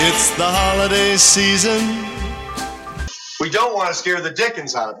It's the holiday season. We don't want to scare the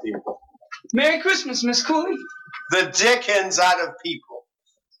dickens out of people. Merry Christmas, Miss Cooley. The dickens out of people.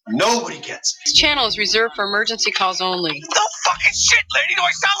 Nobody gets me. This channel is reserved for emergency calls only. No fucking shit, lady. Do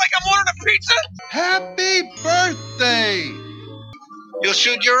I sound like I'm ordering a pizza? Happy birthday! You'll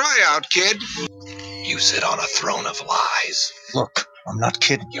shoot your eye out, kid. You sit on a throne of lies. Look, I'm not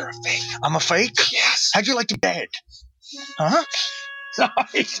kidding. You're a fake. I'm a fake? Yes. How'd you like to be dead? Huh? No,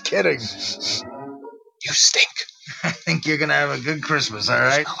 he's kidding. You stink. I think you're gonna have a good Christmas, all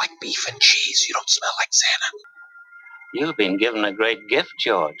right? You smell like beef and cheese. You don't smell like Santa. You've been given a great gift,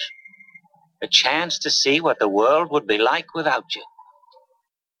 George. A chance to see what the world would be like without you.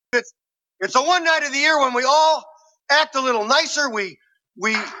 It's the one night of the year when we all act a little nicer. We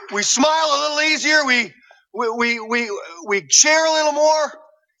smile a little easier. We share a little more.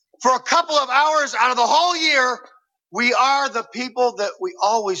 For a couple of hours out of the whole year, we are the people that we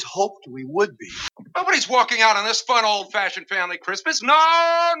always hoped we would be. Nobody's walking out on this fun, old-fashioned family Christmas. No,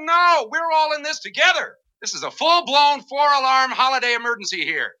 we're all in this together. This is a full-blown, four-alarm holiday emergency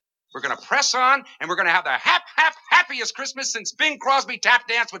here. We're going to press on, and we're going to have the happiest Christmas since Bing Crosby tap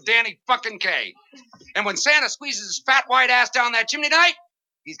danced with Danny fucking Kaye. And when Santa squeezes his fat white ass down that chimney tonight,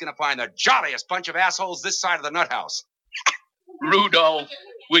 he's going to find the jolliest bunch of assholes this side of the nut house. Rudolph,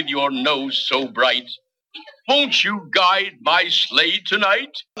 with your nose so bright, won't you guide my sleigh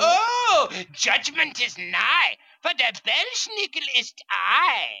tonight? Oh, judgment is nigh, for the Belsnickel is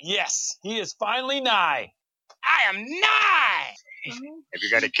I. Yes, he is finally nigh. I am nigh. Have you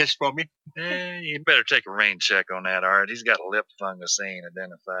got a kiss for me? You better take a rain check on that, Art. He's got a lip fungus they ain't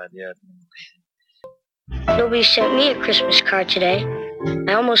identified yet. Nobody sent me a Christmas card today.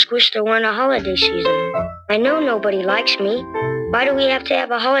 I almost wish there weren't a holiday season. I know nobody likes me. Why do we have to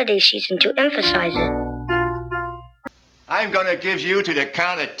have a holiday season to emphasize it? I'm going to give you to the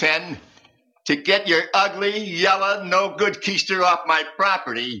count of 10 to get your ugly, yellow, no-good keister off my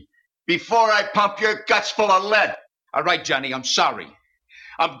property before I pump your guts full of lead. All right, Johnny, I'm sorry.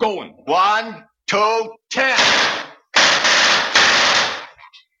 I'm going. 1, 2, 10.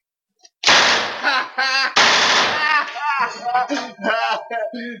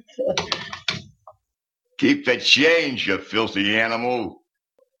 Keep the change, you filthy animal.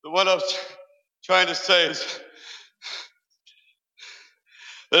 What I was trying to say is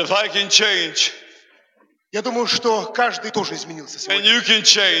that if I can change, Я думаю, что каждый тоже изменился сегодня. And you can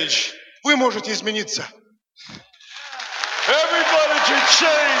change. Вы можете измениться. Everybody can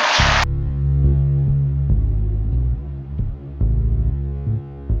change.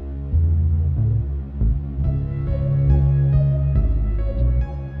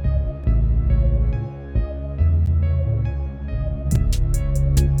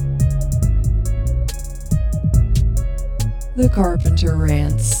 The Carpenter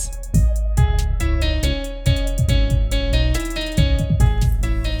Rants.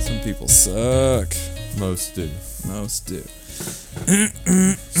 Some people suck. Most do.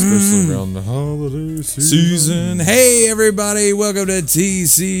 Especially around the holiday season. Hey, everybody. Welcome to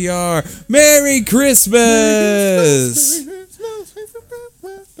TCR. Merry Christmas.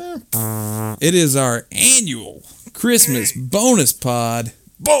 It is our annual Christmas bonus pod.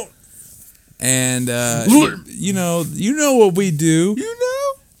 And, you know what we do.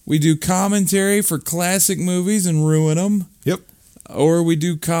 We do commentary for classic movies and ruin them. Yep. Or we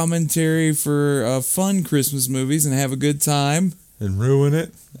do commentary for fun Christmas movies and have a good time. And ruin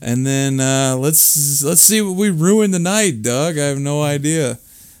it. And then let's see what we ruin tonight, Doug. I have no idea.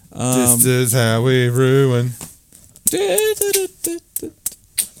 This is how we ruin. You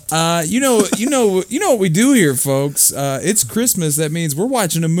know what we do here, folks. It's Christmas. That means we're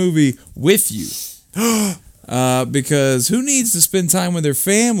watching a movie with you. Because who needs to spend time with their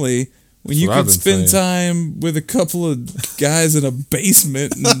family when you can spend time with a couple of guys in a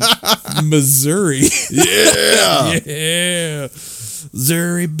basement in Missouri? Yeah. Yeah.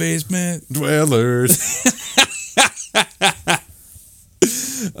 Missouri basement dwellers.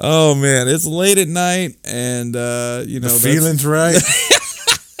 Oh man, it's late at night, and the feeling's right.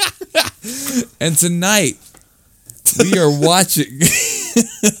 And tonight we are watching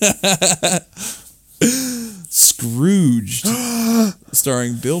Scrooged,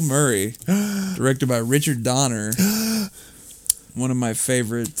 starring Bill Murray, directed by Richard Donner. One of my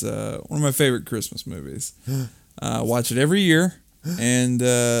favorite Christmas movies. Watch it every year, and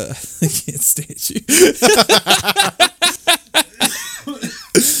I can't stand you.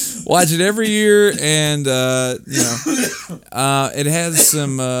 Watch it every year, and it has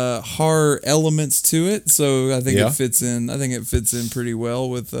some horror elements to it, so I think it fits in. I think it fits in pretty well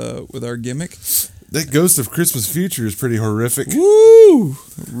with our gimmick. That Ghost of Christmas Future is pretty horrific. Woo!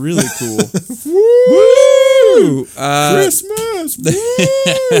 Really cool. Woo! Christmas.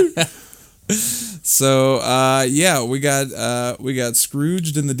 Woo! So yeah, we got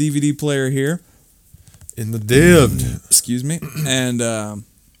Scrooged in the DVD player here. In the div. Excuse me. And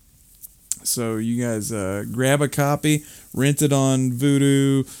so you guys grab a copy, rent it on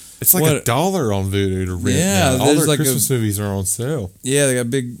Vudu. It's like $1 on Vudu to rent. Yeah, now. All their Christmas movies are on sale. Yeah, they got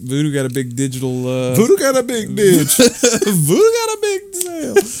Vudu got a big digital. Vudu got a big ditch. Vudu got a big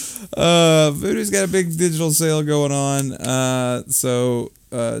sale. Vudu's got a big digital sale going on. So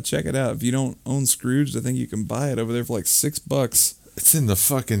check it out. If you don't own Scrooged, I think you can buy it over there for like $6. It's in the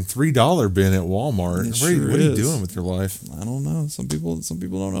fucking $3 bin at Walmart. What are you doing with your life? I don't know. Some people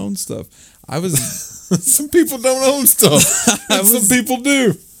don't own stuff. I was. Some people don't own stuff. Some people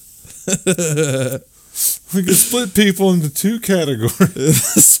do. We can split people into two categories.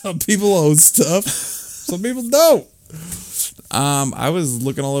 Some people own stuff. Some people don't. I was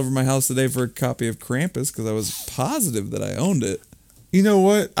looking all over my house today for a copy of Krampus because I was positive that I owned it. You know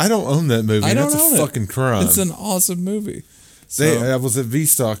what? I don't own that movie. That's a fucking crime. It's an awesome movie. I was at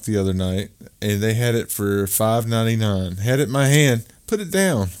V-Stock the other night, and they had it for $5.99. Had it in my hand. Put it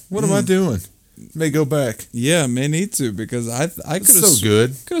down. What am I doing? May go back. Yeah, may need to because I could have so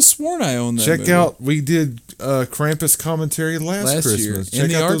good. Could have sworn I owned that. Check movie. out. We did Krampus commentary last Christmas. Year.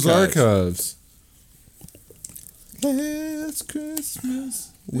 Check out those archives. Last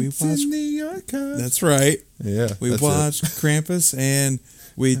Christmas, we watched in the archives. That's right. Yeah, we watched Krampus and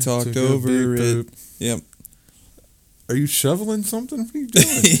we talked over it. Yep. Are you shoveling something? What are you doing?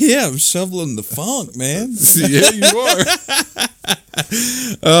 Yeah, I'm shoveling the funk, man. Yeah, you are.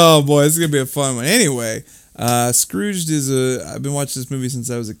 Oh boy, it's gonna be a fun one. Anyway, Scrooged is I've been watching this movie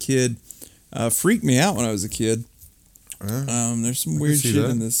since I was a kid. Freaked me out when I was a kid. There's some weird shit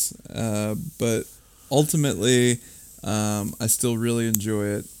in this, but ultimately, I still really enjoy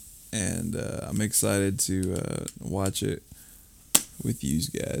it, and I'm excited to watch it with you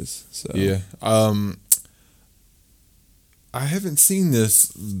guys. So yeah, I haven't seen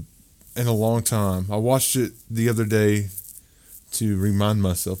this in a long time. I watched it the other day to remind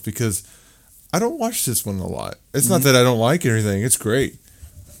myself because I don't watch this one a lot. It's not that I don't like anything. It's great.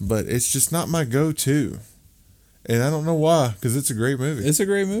 But it's just not my go-to. And I don't know why, because it's a great movie. It's a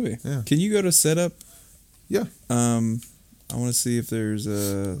great movie. Yeah. Can you go to setup? Yeah. I want to see if there's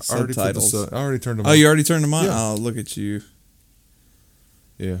subtitles. I already turned them on. Oh, you already turned them on? Yeah. Oh, look at you.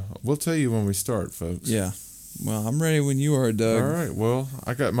 Yeah. We'll tell you when we start, folks. Yeah. Well, I'm ready when you are, Doug. All right. Well,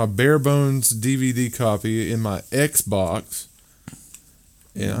 I got my bare bones DVD copy in my Xbox.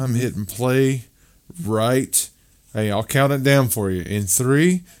 And I'm hitting play right. Hey, I'll count it down for you. In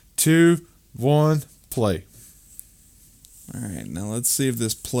 3, 2, 1, play. All right. Now let's see if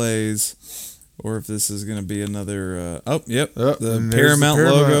this plays or if this is going to be another the Paramount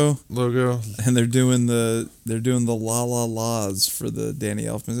logo. And they're doing the la la la's for the Danny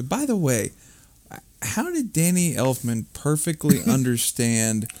Elfman. And by the way, how did Danny Elfman perfectly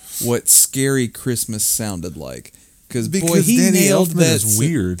understand what Scary Christmas sounded like? Because boy, he Danny nailed Elfman that. Is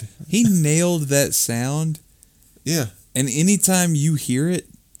weird. He nailed that sound. Yeah. And anytime you hear it,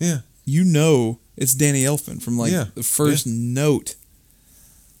 you know it's Danny Elfman from the first note.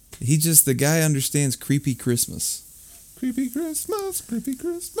 The guy understands creepy Christmas. Creepy Christmas, creepy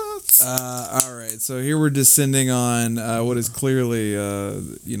Christmas. All right, so here we're descending on what is clearly,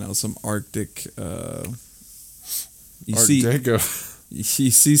 some Arctic. You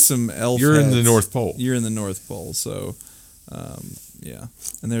see some elf. You're heads. in the North Pole. You're in the North Pole, so yeah.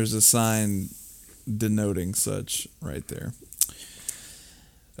 And there's a sign denoting such right there.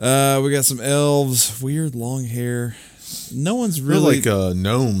 We got some elves, weird long hair. No one's really like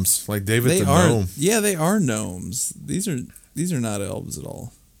gnomes, like David the gnome. Yeah, they are gnomes. These are not elves at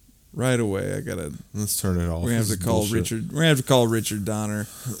all. Right away, let's turn it off. We're gonna have to call Richard. We're gonna have to call Richard Donner.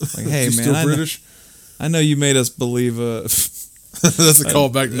 Like, hey man, still British? I know you made us believe That's a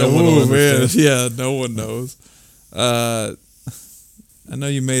callback. No one will understand. Yeah, no one knows. I know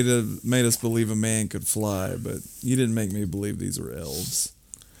you made us believe a man could fly, but you didn't make me believe these were elves.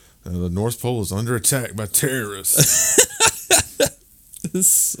 The North Pole is under attack by terrorists. This is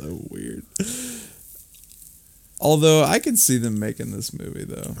so weird. Although I can see them making this movie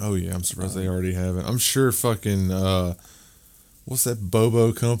though. Oh yeah, I'm surprised they already haven't. I'm sure fucking what's that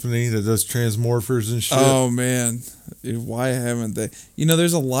Bobo company that does transmorphers and shit? Oh man, why haven't they?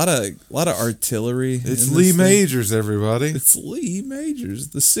 There's a lot of artillery. It's Lee Majors, everybody. It's Lee Majors,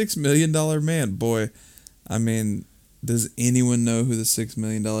 the $6 million man. Boy, I mean, does anyone know who the $6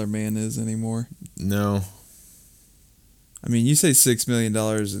 million man is anymore? No. I mean, you say $6 million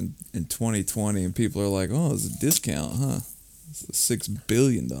in 2020, and people are like, "Oh, it's a discount, huh?" It's a $6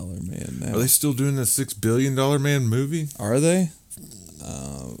 billion man now. Are they still doing the $6 billion man movie? Are they?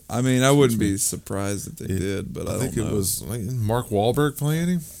 I mean, I wouldn't be surprised if they did, but I don't know. It was like Mark Wahlberg playing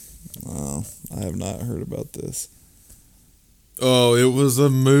him. Oh, I have not heard about this. Oh, it was a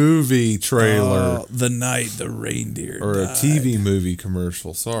movie trailer. The night the reindeer or died. A TV movie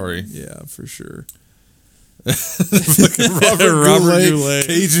commercial. Sorry. Yeah, for sure. Robert Goulet,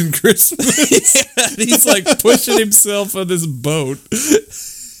 Cajun Christmas. Yeah, he's like pushing himself on this boat.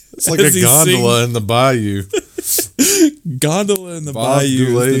 It's like a gondola in the bayou. Gondola in the Bob Bayou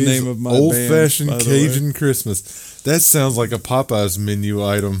Goulet's is the name of my old-fashioned band, Cajun Christmas. That sounds like a Popeyes menu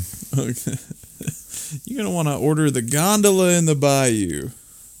item. Okay. You're going to want to order the gondola in the bayou.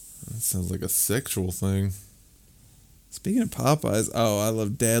 That sounds like a sexual thing. Speaking of Popeyes, I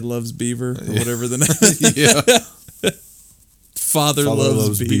love Dad Loves Beaver, or whatever the name. Yeah. Father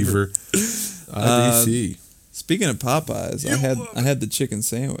loves Beaver. IBC. Speaking of Popeyes, I had the chicken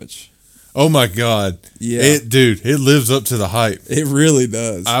sandwich. Oh my God. Yeah. It lives up to the hype. It really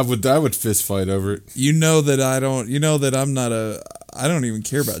does. I would fist fight over it. I don't even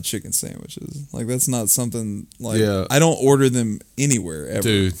care about chicken sandwiches. Like, that's not something, like, I don't order them anywhere ever.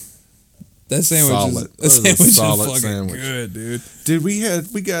 Dude. That sandwich is fucking sandwich. good, dude. Dude, we had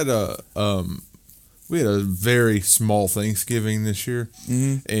a very small Thanksgiving this year,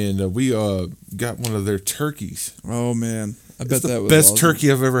 and we got one of their turkeys. Oh man, I bet that was the best awesome. turkey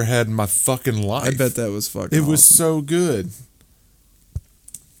I've ever had in my fucking life. I bet that was fucking. It was awesome. so good.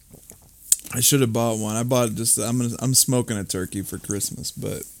 I should have bought one. I bought just. I'm smoking a turkey for Christmas,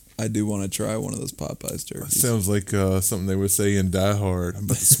 but I do want to try one of those Popeyes turkeys. Sounds like something they would say in Die Hard. I'm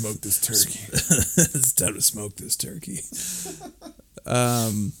about to smoke this turkey. It's time to smoke this turkey.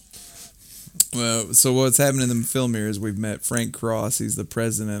 Well, so what's happening in the film here is we've met Frank Cross. He's the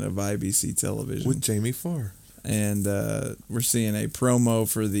president of IBC Television. With Jamie Farr. And we're seeing a promo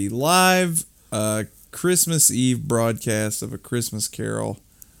for the live Christmas Eve broadcast of A Christmas Carol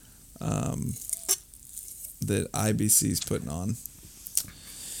that IBC's putting on.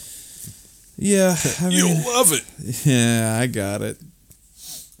 Yeah, I mean, you'll love it. Yeah, I got it.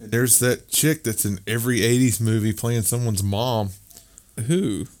 And there's that chick that's in every 80s movie playing someone's mom.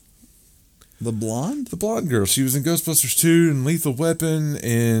 Who? The blonde? The blonde girl. She was in Ghostbusters 2 and Lethal Weapon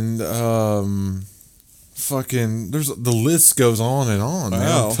and the list goes on and on.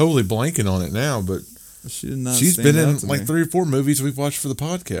 Wow. I'm totally blanking on it now, but she's been in like 3 or 4 movies we've watched for the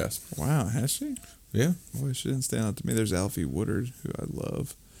podcast. Wow, has she? Yeah. Boy, she didn't stand out to me. There's Alfie Woodard, who I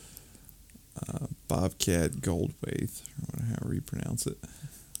love. Bobcat Goldthwait, or however you pronounce it.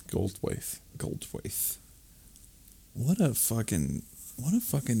 Goldthwait. What a fucking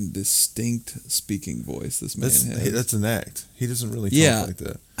distinct speaking voice this man has. That's an act. He doesn't really talk like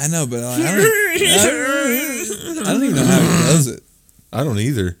that. I know, but I don't even know how he does it. I don't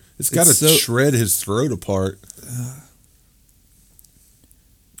either. It's got to shred his throat apart.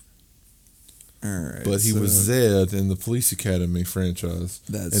 All right, but he was Zed in the Police Academy franchise.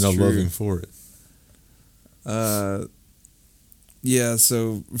 That's and I love him for it. Yeah,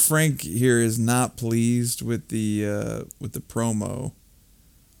 so Frank here is not pleased with the promo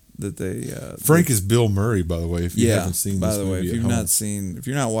that they. Frank is Bill Murray, by the way. If you haven't seen this movie, if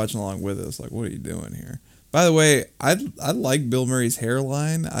you're not watching along with us, like, what are you doing here? By the way, I like Bill Murray's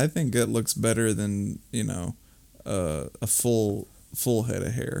hairline. I think it looks better than a full head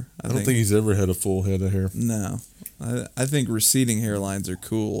of hair. I don't think he's ever had a full head of hair. No, I think receding hairlines are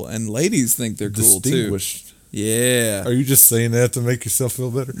cool, and ladies think they're cool too. Distinguished. Yeah. Are you just saying that to make yourself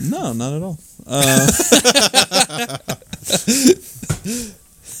feel better? No, not at all.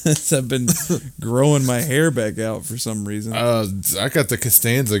 I've been growing my hair back out for some reason. I got the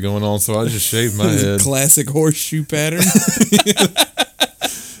Costanza going on, so I just shaved my head. Classic horseshoe pattern.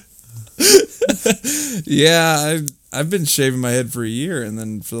 Yeah, I've been shaving my head for a year, and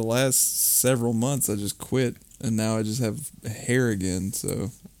then for the last several months, I just quit, and now I just have hair again.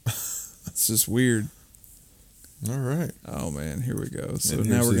 So it's just weird. All right. Oh man, here we go. So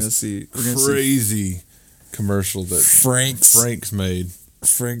now we're gonna see crazy commercial that Frank's made.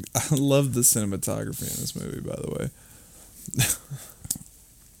 Frank, I love the cinematography in this movie. By the way,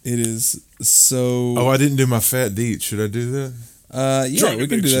 it is so. Oh, I didn't do my fat deed. Should I do that? Yeah, we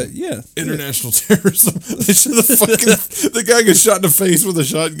can do that. Yeah, international terrorism. The guy gets shot in the face with a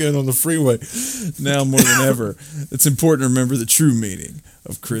shotgun on the freeway. Now more than ever, it's important to remember the true meaning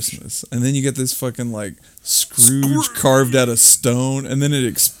of Christmas. And then you get this fucking like Scrooge carved out of stone, and then it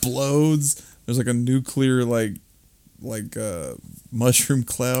explodes. There's like a nuclear like mushroom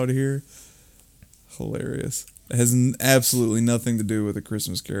cloud here. Hilarious. It has absolutely nothing to do with A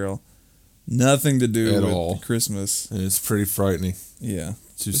Christmas Carol. Nothing to do At with all. Christmas. And it's pretty frightening. Yeah.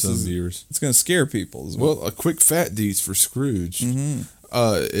 To some viewers. It's going to scare people as well. Well, a quick fat deets for Scrooge. Mm-hmm.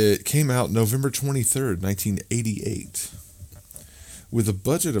 It came out November 23rd, 1988, with a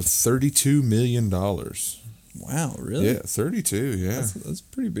budget of $32 million. Wow, really? Yeah, 32, yeah. That's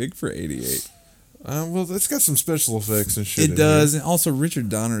pretty big for 88. Well, it's got some special effects and shit. It does. And also, Richard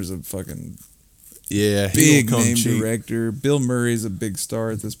Donner's a fucking big name director. Bill Murray's a big star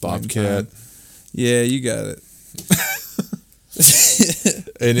at this point. Bobcat. Yeah, you got it.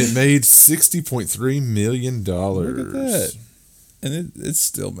 And it made $60.3 million. Look at that. And it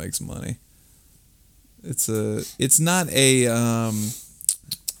still makes money. It's not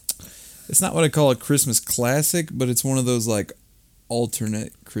what I call a Christmas classic, but it's one of those like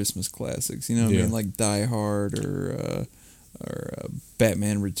alternate Christmas classics. You know what I mean? Like Die Hard or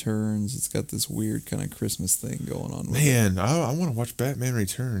Batman Returns. It's got this weird kind of Christmas thing going on. Man, I want to watch Batman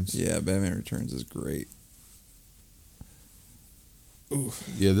Returns. Yeah, Batman Returns is great. Ooh.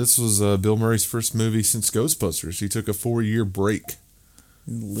 Yeah, this was Bill Murray's first movie since Ghostbusters. He took a 4-year break.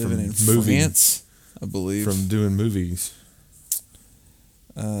 Living in France, I believe. From doing movies.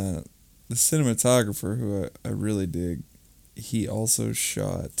 The cinematographer, who I really dig, he also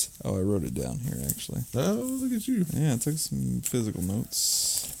shot... Oh, I wrote it down here, actually. Oh, look at you. Yeah, I took some physical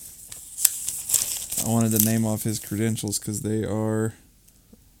notes. I wanted to name off his credentials because they are...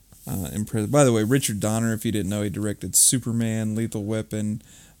 impressive. By the way, Richard Donner, if you didn't know, he directed Superman, Lethal Weapon,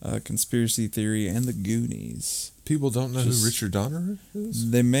 Conspiracy Theory, and The Goonies. People don't know who Richard Donner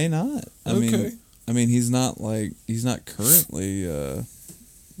is? They may not. I mean, he's not currently,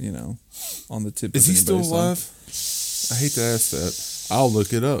 on the tip. Is of he still anybody's alive? I hate to ask that. I'll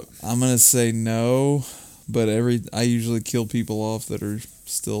look it up. I'm gonna say no, but I usually kill people off that are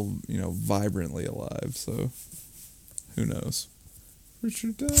still, vibrantly alive. So, who knows?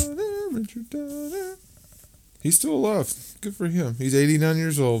 Richard Donner. He's still alive. Good for him. He's 89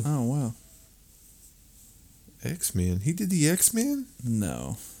 years old. Oh, wow. X-Men. He did the X-Men?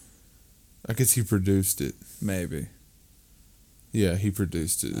 No. I guess he produced it. Maybe. Yeah, he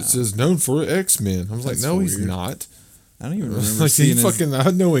produced it. It says known for X-Men. I was like, no, he's not. I don't even remember like seeing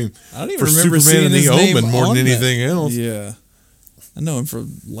I know him I don't even for remember Superman and his the name Omen more than anything else. Yeah. I know him for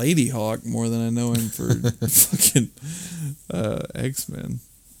Lady Hawk more than I know him for fucking X-Men.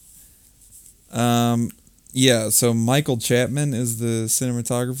 Yeah, so Michael Chapman is the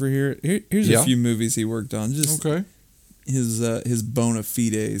cinematographer here. Here's a few movies he worked on. Just his bona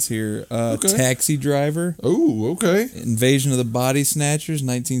fides here. Taxi Driver. Oh, okay. Invasion of the Body Snatchers,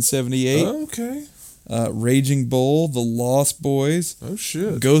 1978. Okay. Raging Bull, The Lost Boys. Oh,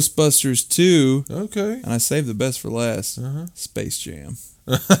 shit. Ghostbusters 2. Okay. And I saved the best for last. Space Jam.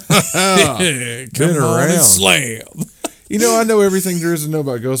 Been Come on around. and slam. I know everything there is to know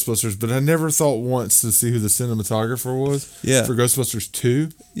about Ghostbusters, but I never thought once to see who the cinematographer was for Ghostbusters 2.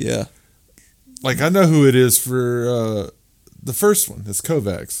 Yeah. Like, I know who it is for the first one. It's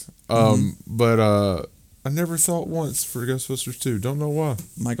Kovacs. But I never thought once for Ghostbusters 2. Don't know why.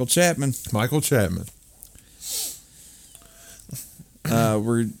 Michael Chapman.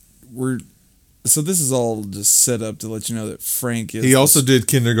 So this is all just set up to let you know that Frank is... He also did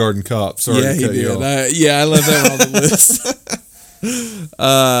Kindergarten Cop. Sorry to cut you off. I left that one on the list.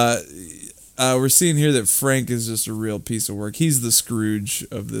 We're seeing here that Frank is just a real piece of work. He's the Scrooge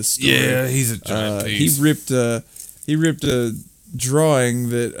of this story. Yeah, he's a giant piece. He ripped a drawing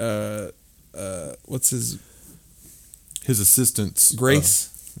that... what's his assistant's...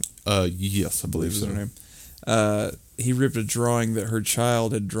 Grace? Yes, I believe so. Her name. He ripped a drawing that her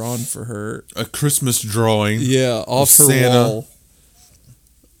child had drawn for her. A Christmas drawing. Yeah, off her Santa.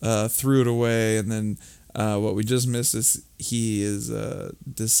 wall. Threw it away, and then what we just missed is he is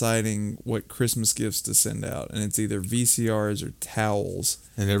deciding what Christmas gifts to send out, and it's either VCRs or towels.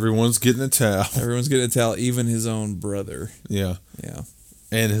 And everyone's getting a towel. Even his own brother. Yeah. Yeah.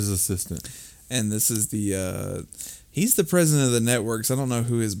 And his assistant. And this is he's the president of the networks. I don't know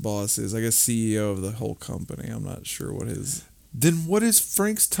who his boss is. I guess CEO of the whole company. I'm not sure what his... Then what is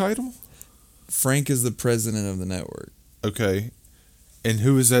Frank's title? Frank is the president of the network. Okay. And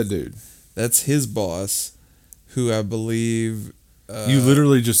who is that dude? That's his boss, who I believe... you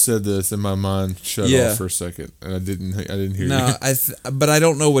literally just said this and my mind shut off for a second. And I didn't hear you. But I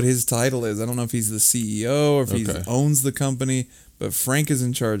don't know what his title is. I don't know if he's the CEO or if he owns the company. But Frank is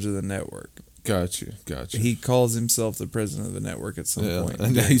in charge of the network. Gotcha. He calls himself the president of the network at some point.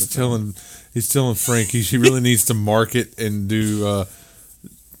 And he's telling Frank he really needs to market and do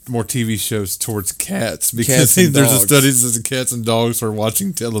more TV shows towards cats because there's a study that says cats and dogs are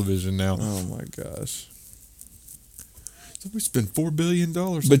watching television now. Oh my gosh. We spent $4 billion.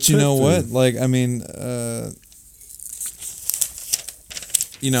 But you know what? Like, I mean,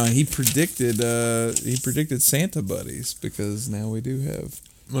 he predicted Santa buddies, because now we do have.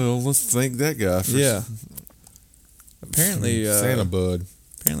 Well, let's thank that guy for Apparently, Santa bud.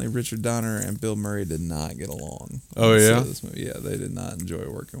 Apparently, Richard Donner and Bill Murray did not get along. Oh yeah, this movie. Yeah, they did not enjoy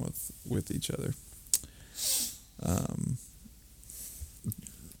working with each other.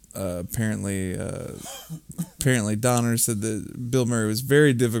 Apparently Donner said that Bill Murray was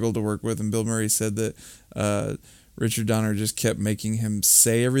very difficult to work with, and Bill Murray said that Richard Donner just kept making him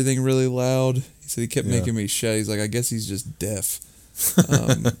say everything really loud. He said he kept making me shout. He's like, I guess he's just deaf.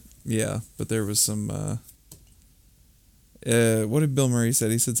 Yeah, but there was some. What did Bill Murray say?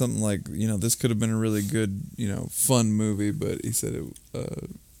 He said something like, this could have been a really good, fun movie, but he said it.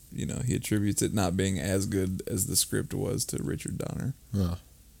 He attributes it not being as good as the script was to Richard Donner. Yeah.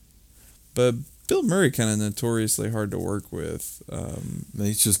 But Bill Murray kind of notoriously hard to work with.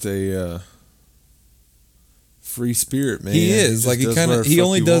 He's just a free spirit, man. He is. He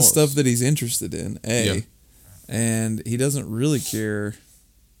only does wants. stuff that he's interested in. And he doesn't really care,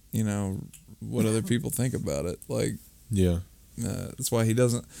 what other people think about it. Like, yeah. That's why he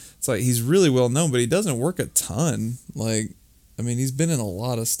doesn't. It's like he's really well known, but he doesn't work a ton. Like, I mean, he's been in a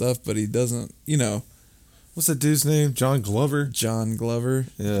lot of stuff, but he doesn't. What's that dude's name? John Glover.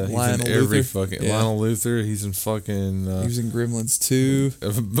 Yeah, he's Lionel in every Luther. fucking Lionel Luther. He's in fucking. He was in Gremlins 2.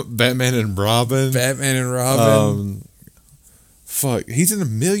 Batman and Robin. Fuck, he's in a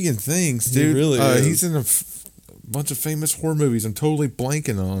million things, dude. He really is. He's in a bunch of famous horror movies. I'm totally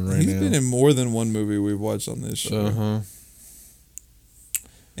blanking on right now. He's been in more than one movie we've watched on this show.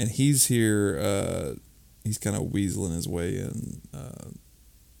 And he's here. He's kind of weaseling his way in,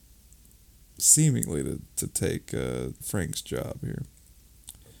 seemingly to take Frank's job here.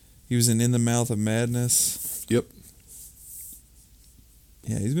 He was in the Mouth of Madness. Yep.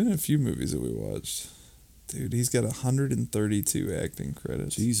 Yeah, he's been in a few movies that we watched. Dude, he's got 132 acting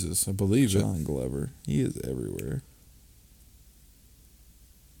credits. Jesus, I believe it. John Glover. He is everywhere.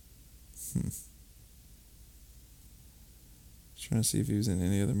 Trying to see if he was in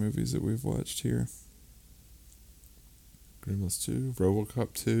any other movies that we've watched here. Gremlins 2,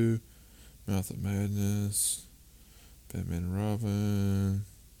 RoboCop 2, Mouth of Madness, Batman and Robin.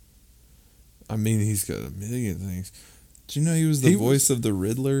 I mean, he's got a million things. Did you know he was the voice of the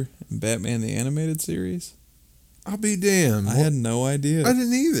Riddler in Batman the Animated Series? I'll be damned. I had no idea. I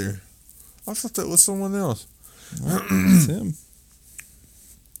didn't either. I thought that was someone else. Well, it's him.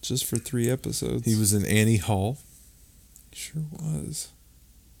 Just for 3 episodes. He was in Annie Hall. He sure was.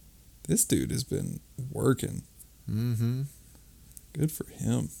 This dude has been working. Mm-hmm. Good for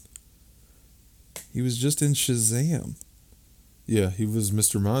him. He was just in Shazam. Yeah, he was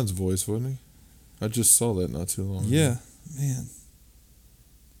Mr. Mind's voice, wasn't he? I just saw that not too long ago. Yeah, man.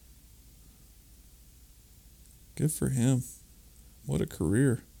 Good for him. What a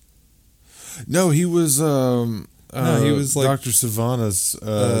career. No, he was he was like Dr. Savannah's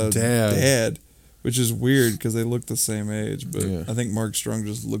dad. Which is weird because they look the same age, but Yeah. I think Mark Strong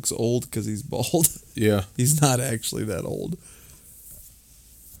just looks old because he's bald. Yeah. He's not actually that old.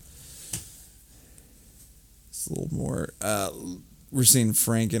 It's a little more. We're seeing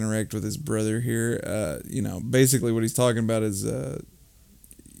Frank interact with his brother here. Basically what he's talking about is,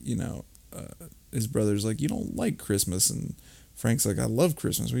 his brother's like, you don't like Christmas, and Frank's like, I love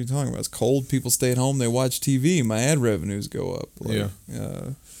Christmas. What are you talking about? It's cold. People stay at home. They watch TV. My ad revenues go up. Like,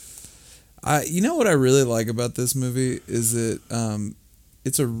 you know what I really like about this movie is that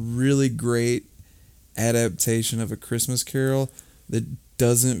it's a really great adaptation of A Christmas Carol that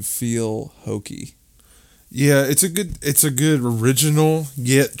doesn't feel hokey. Yeah, it's a good original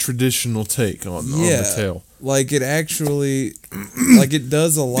yet traditional take on the tale. Like it actually, like it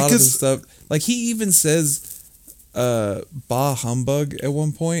does a lot of the stuff. Like he even says, "Bah humbug" at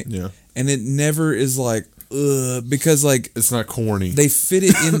one point. Yeah, and it never is like, ugh, because like it's not corny. They fit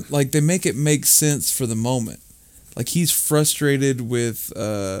it in, like they make it make sense for the moment. Like he's frustrated with,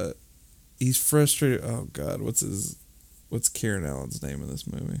 Oh God, what's Karen Allen's name in this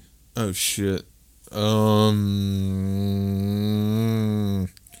movie? Oh shit. I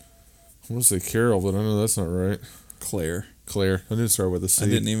want to say Carol, but I know that's not right. Claire. I didn't start with a C. I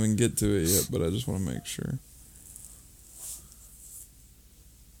didn't even get to it yet, but I just want to make sure.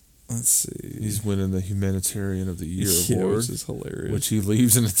 Let's see. He's winning the Humanitarian of the Year award, which is hilarious. Which he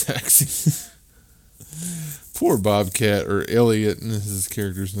leaves in a taxi. Poor Bobcat, or Elliot, and this is his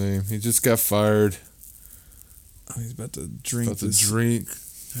character's name. He just got fired. Oh, he's about to drink.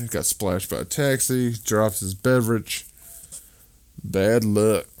 He got splashed by a taxi, drops his beverage. Bad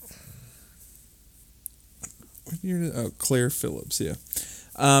luck. Claire Phillips, yeah.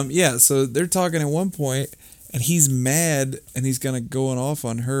 Yeah, so they're talking at one point, and he's mad, and he's going to go off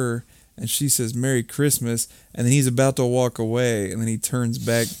on her, and she says, Merry Christmas, and then he's about to walk away, and then he turns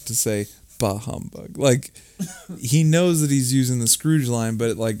back to say, bah humbug. Like, he knows that he's using the Scrooge line,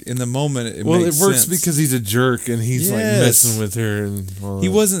 but like in the moment, it makes works sense. because he's a jerk, and he's like messing with her. And he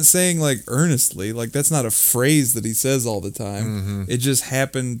wasn't saying like earnestly, like that's not a phrase that he says all the time. Mm-hmm. It just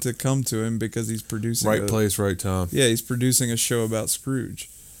happened to come to him because he's producing right place, right time. Yeah, he's producing a show about Scrooge.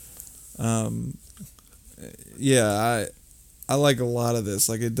 Yeah, I like a lot of this.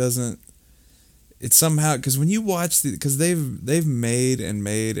 Like, it doesn't. It's somehow, because when you watch because they've made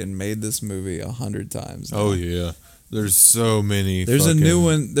this movie 100 times now. Oh yeah, there's so many. There's a new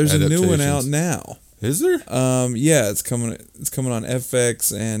one. There's a new one out now. Is there? Yeah, it's coming on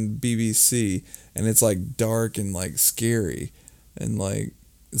FX and BBC, and it's like dark and like scary, and like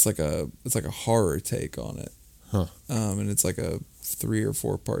it's like a horror take on it. Huh. And it's like a 3 or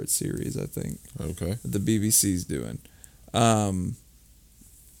 4 part series, I think. Okay. That the BBC's doing.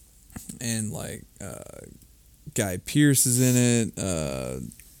 And like Guy Pearce is in it.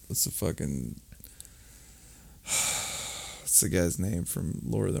 What's the guy's name from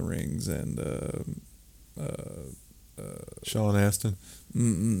Lord of the Rings and Sean Astin?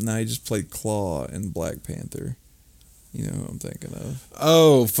 No, he just played Claw in Black Panther. You know who I'm thinking of.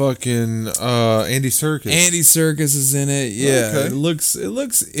 Oh, fucking Andy Serkis. Andy Serkis is in it. Yeah, okay. It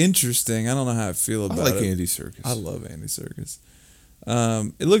looks interesting. I don't know how I feel about it. I like Andy Serkis. I love Andy Serkis.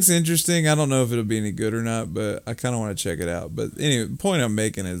 It looks interesting. I don't know if it'll be any good or not, but I kind of want to check it out. But anyway, the point I'm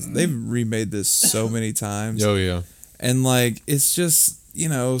making is they've remade this so many times. Oh yeah, and like it's just, you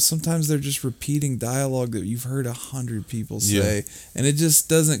know, sometimes they're just repeating dialogue that you've heard 100 people say, and it just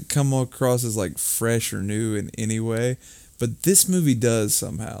doesn't come across as like fresh or new in any way. But this movie does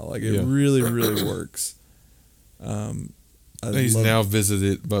somehow. Like it really, really works. He's now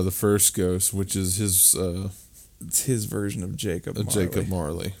visited by the first ghost, which is his. It's his version of Jacob Marley. Jacob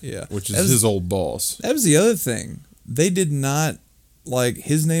Marley, yeah, which is his old boss. That was the other thing. They did not, like,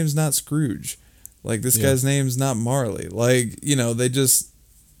 his name's not Scrooge. Like, this guy's name's not Marley. Like, you know, they just,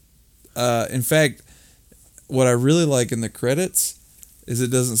 in fact, what I really like in the credits is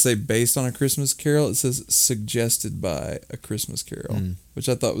it doesn't say based on A Christmas Carol. It says suggested by A Christmas Carol, which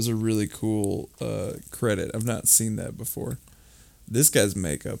I thought was a really cool credit. I've not seen that before. This guy's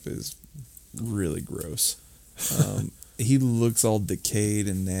makeup is really gross. He looks all decayed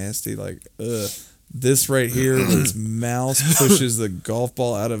and nasty. Like, this right here, where his mouse pushes the golf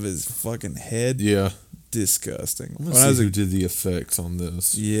ball out of his fucking head. Yeah, disgusting. I'm gonna see who did the effects on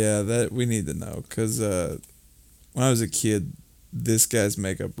this. Yeah, that we need to know, because when I was a kid, this guy's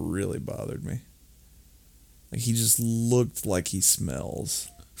makeup really bothered me. Like, he just looked like he smells.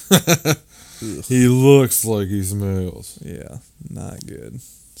 He looks like he smells. Yeah, not good.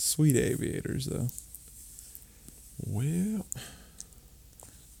 Sweet Aviators, though. Well,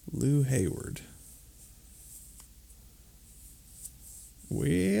 Lou Hayward.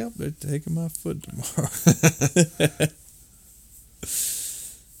 Well, they're taking my foot tomorrow.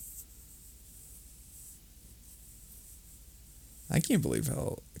 I can't believe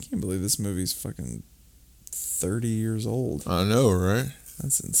this movie's fucking 30 years old. I know, right?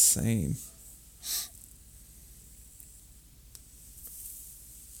 That's insane.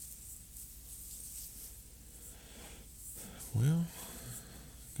 Well,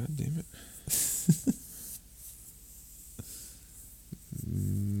 god damn it.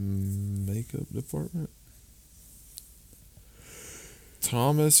 Makeup department.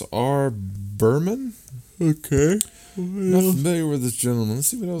 Thomas R. Berman? Okay. Not familiar with this gentleman. Let's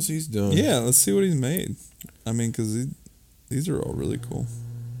see what else he's done. Yeah, let's see what he's made. I mean, because these are all really cool.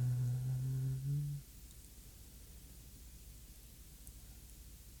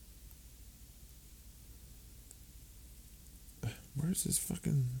 Where's this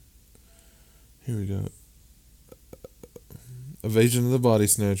fucking... Here we go. Evasion of the Body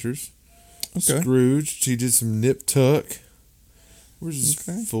Snatchers. Okay. Scrooged. He did some Nip Tuck. Where's his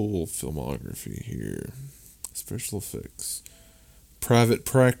full filmography here? Special effects. Private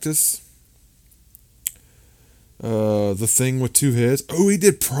Practice. The Thing with Two Heads. Oh, he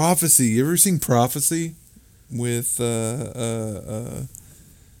did Prophecy. You ever seen Prophecy? With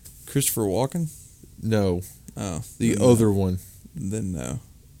Christopher Walken? No. Oh. The other one. Then no.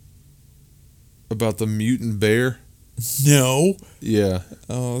 About the mutant bear? No. Yeah.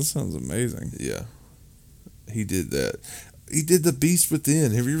 Oh, that sounds amazing. Yeah. He did that. He did The Beast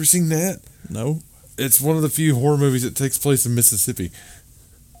Within. Have you ever seen that? No. It's one of the few horror movies that takes place in Mississippi.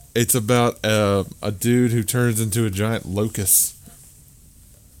 It's about a dude who turns into a giant locust.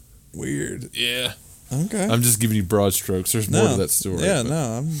 Weird. Yeah. Okay. I'm just giving you broad strokes. There's more to that story. Yeah,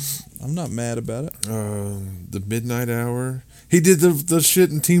 no, I'm not mad about it. The Midnight Hour. He did the shit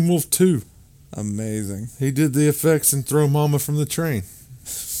in Teen Wolf 2. Amazing. He did the effects in Throw Mama from the Train.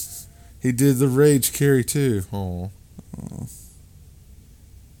 He did the Rage Carrie too. Oh.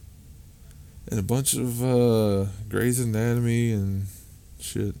 And a bunch of Grey's Anatomy and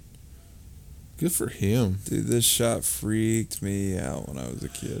shit. Good for him. Dude, this shot freaked me out when I was a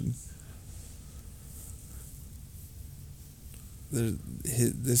kid.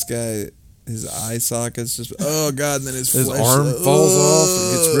 This guy, his eye sockets just, oh God, and then his arm falls off,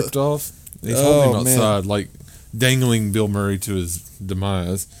 it gets ripped off. He's holding him outside, like dangling Bill Murray to his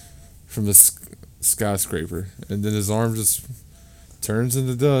demise from the skyscraper. And then his arm just turns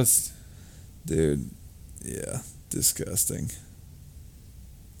into dust. Dude, yeah, disgusting.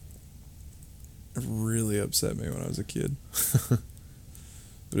 It really upset me when I was a kid. But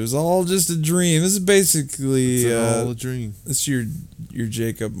it was all just a dream. This is basically all a dream. It's your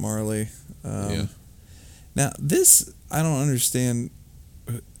Jacob Marley. Yeah. Now this, I don't understand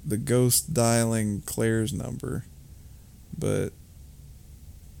the ghost dialing Claire's number, but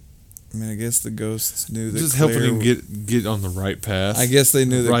I mean, I guess the ghosts knew that just Claire helping him get on the right path. I guess they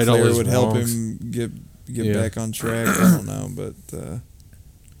knew that right Claire would help him get back on track. I don't know, but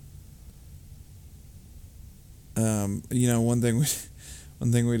you know, one thing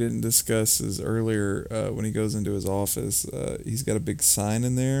we didn't discuss is earlier when he goes into his office, he's got a big sign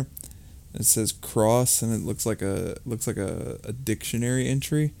in there. It says cross, and it looks like a dictionary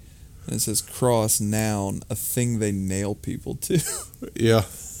entry. And it says cross, noun, a thing they nail people to. Yeah.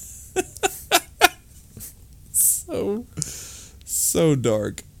 So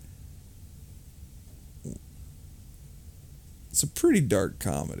dark. It's a pretty dark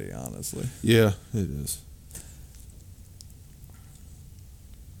comedy, honestly. Yeah, it is.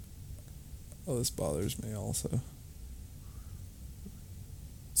 Oh, this bothers me also.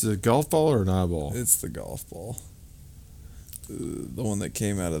 Is it a golf ball or an eyeball? It's the golf ball. The one that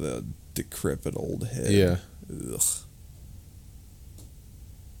came out of the decrepit old head. Yeah. Ugh.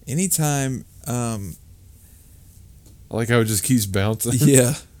 Anytime... I like how it just keeps bouncing.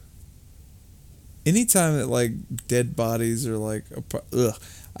 Yeah. Anytime that, like, dead bodies are, like... Ugh.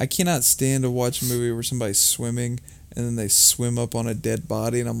 I cannot stand to watch a movie where somebody's swimming and then they swim up on a dead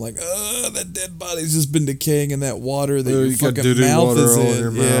body and I'm like, that dead body's just been decaying in that water that your fucking mouth is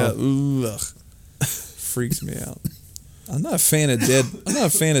in. Yeah. Ugh. Freaks me out. I'm not a fan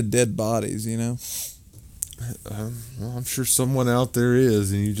of dead bodies, you know? Well, I'm sure someone out there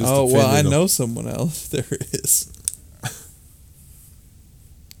is, and you just I know someone else there is.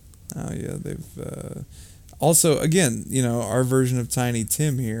 Oh yeah, they've also, again, you know, our version of Tiny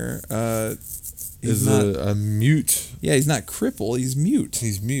Tim here is a mute. Yeah, he's not crippled, he's mute.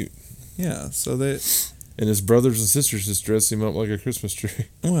 He's mute. Yeah, so that... And his brothers and sisters just dress him up like a Christmas tree.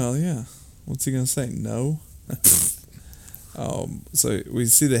 Well, yeah. What's he gonna say? No? So we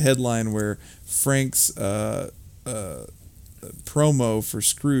see the headline where Frank's promo for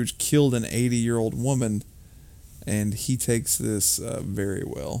Scrooge killed an 80-year-old woman, and he takes this very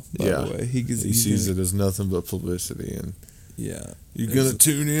well, by the way. He sees it as nothing but publicity, and yeah, you're going to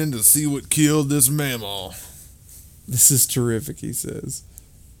tune in to see what killed this mammal. This is terrific, he says.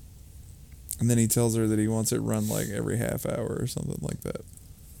 And then he tells her that he wants it run like every half hour or something like that.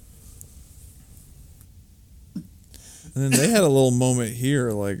 And then they had a little moment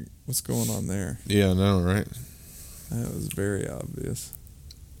here, like, what's going on there? Yeah, I know, right? That was very obvious.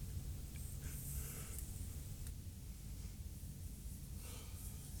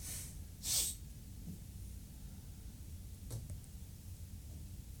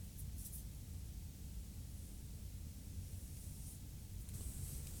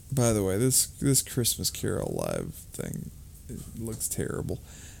 By the way, this Christmas Carol live thing, it looks terrible.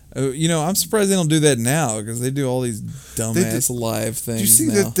 You know, I'm surprised they don't do that now because they do all these dumbass live things. Did you see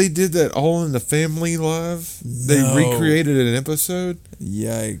now. that they did that All in the Family live? No. They recreated an episode.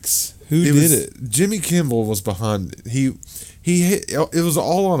 Yikes! Who did it? Jimmy Kimmel was behind it. It was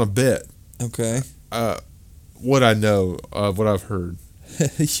all on a bet. Okay. What I know, what I've heard.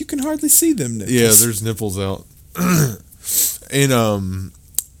 You can hardly see them nipples. Yeah, there's nipples out. And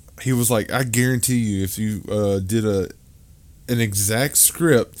he was like, I guarantee you, if you did an exact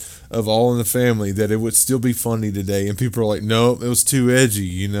script of All in the Family, that it would still be funny today. And people are like, no, it was too edgy,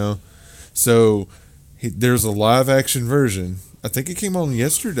 you know? So there's a live action version. I think it came on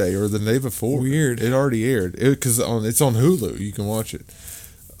yesterday or the day before. Weird. It already aired. Because it's on Hulu. You can watch it.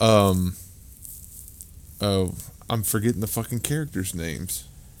 I'm forgetting the fucking characters' names.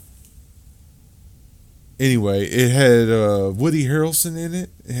 Anyway, it had Woody Harrelson in it.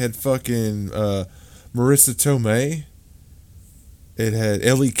 It had fucking Marissa Tomei. It had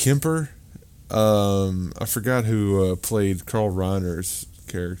Ellie Kemper. I forgot who played Carl Reiner's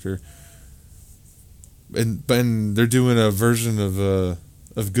character. And they're doing a version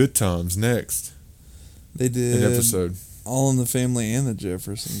of Good Times next. They did an episode. All in the Family and the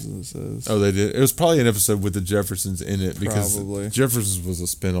Jeffersons, it says. Oh, they did. It was probably an episode with the Jeffersons in it because Probably. Jeffersons was a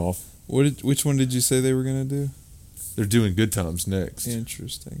spinoff. Which one did you say they were going to do? They're doing Good Times next.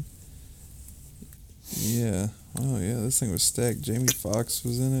 Interesting. Yeah. Oh, yeah. This thing was stacked. Jamie Foxx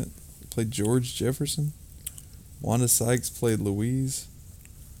was in it. Played George Jefferson. Wanda Sykes played Louise.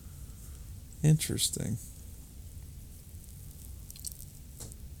 Interesting.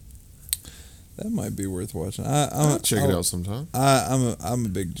 That might be worth watching. I'll check it out sometime. I'm a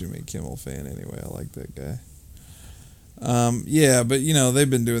big Jimmy Kimmel fan anyway. I like that guy. Yeah, but you know they've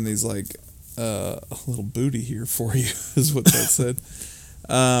been doing these like a little booty here for you is what that said.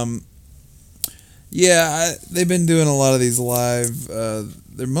 Yeah, they've been doing a lot of these live.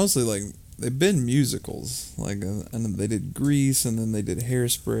 They're mostly like they've been musicals, like and they did Grease, and then they did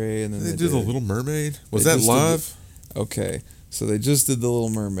Hairspray, and then they did The Little Mermaid. Was that live? Okay, so they just did The Little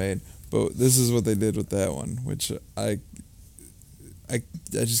Mermaid, but this is what they did with that one, which I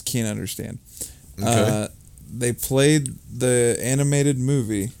just can't understand. Okay. They played the animated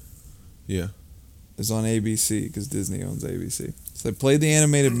movie. Yeah. It's on ABC because Disney owns ABC. So they played the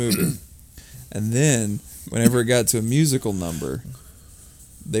animated movie, and then whenever it got to a musical number,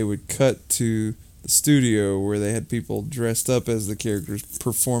 they would cut to the studio where they had people dressed up as the characters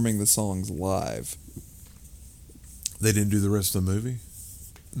performing the songs live. They didn't do the rest of the movie?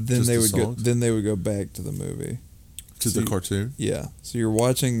 Then they would go back to the movie. To the cartoon? Yeah. So you're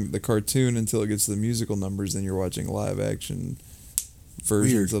watching the cartoon until it gets to the musical numbers, then you're watching live action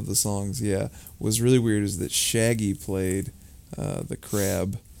versions of the songs. Yeah. What was really weird is that Shaggy played the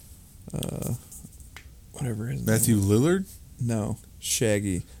crab. Whatever his Matthew name. Lillard? No.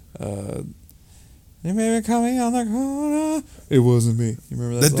 Shaggy. They may be coming on the corner. It wasn't me. You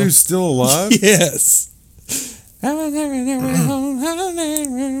remember that That song? dude's still alive? Yes. Okay.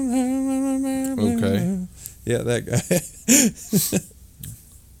 Yeah, that guy.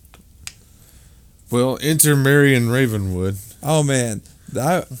 Well, enter Marion Ravenwood. Oh man,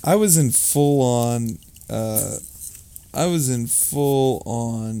 I was in full on.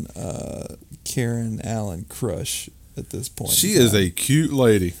 Karen Allen crush at this point. She is a cute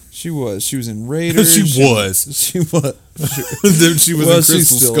lady. She was in Raiders. She was. Then She was in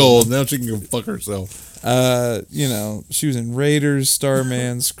Crystal Skull. Now she can go fuck herself. You know, she was in Raiders,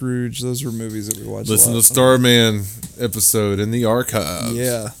 Starman, Scrooged. Those were movies that we watched. Listen to Starman episode in the archives.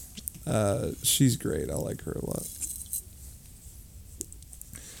 Yeah, she's great. I like her a lot,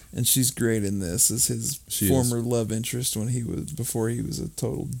 and she's great in this as his former love interest before he was a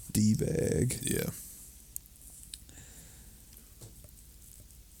total d-bag. Yeah,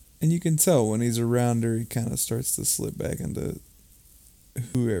 and you can tell when he's around her, he kind of starts to slip back into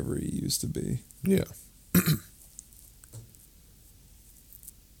whoever he used to be. Yeah.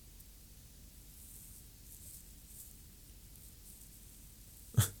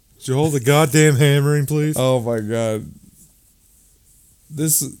 Did you hold the goddamn hammering, please? Oh my god.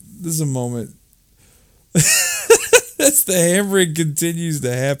 This is a moment. As the hammering continues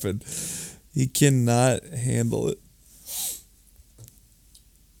to happen, he cannot handle it.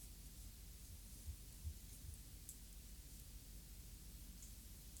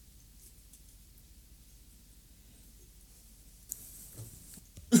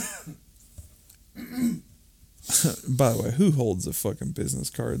 By the way, who holds a fucking business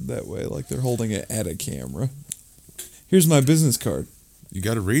card that way? Like they're holding it at a camera. Here's my business card. You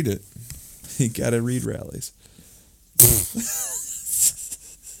got to read it. You got to read rallies.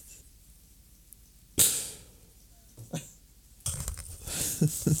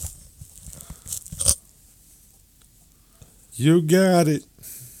 You got it.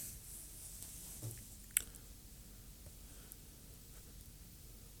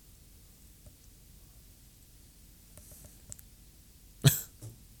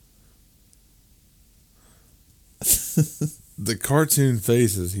 The cartoon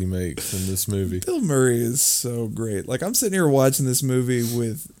faces he makes in this movie. Bill Murray is so great. Like I'm sitting here watching this movie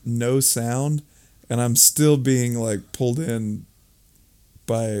with no sound, and I'm still being like pulled in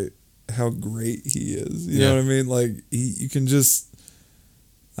by how great he is. You know what I mean? Like you can just,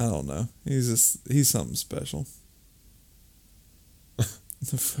 I don't know. He's something special.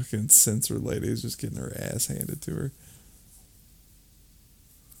 The fucking censor lady is just getting her ass handed to her.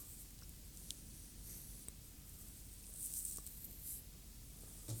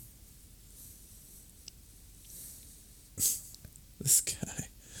 This guy.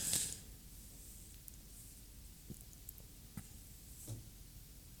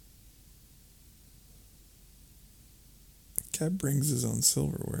 guy brings his own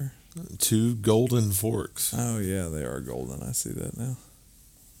silverware. 2 golden forks. Oh, yeah, they are golden. I see that now.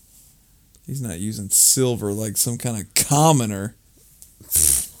 He's not using silver like some kind of commoner.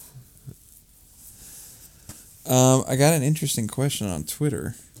 I got an interesting question on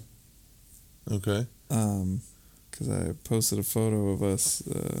Twitter. Okay. Because I posted a photo of us.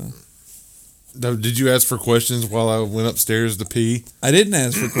 Did you ask for questions while I went upstairs to pee? I didn't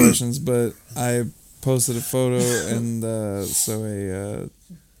ask for questions, but I posted a photo, and so a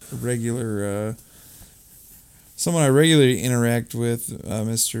regular... someone I regularly interact with,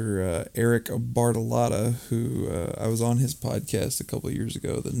 Mr. Eric Bartolotta, who I was on his podcast a couple of years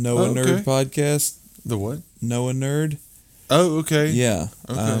ago, the Noah Nerd podcast. The what? Noah Nerd. Oh, okay. Yeah.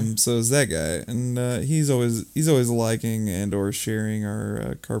 Okay. So it's that guy, and he's always liking and or sharing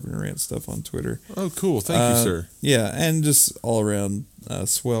our Carpenter Rant stuff on Twitter. Oh, cool. Thank you, sir. Yeah, and just all around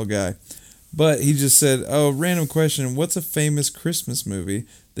swell guy. But he just said, "Oh, random question: what's a famous Christmas movie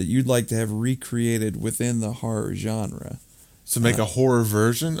that you'd like to have recreated within the horror genre?" So make a horror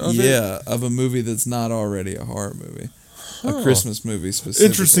version of it? Yeah, of a movie that's not already a horror movie. A Christmas movie specifically.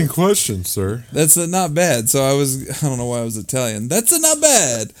 Interesting question, sir. That's not bad. So I don't know why I was Italian. That's not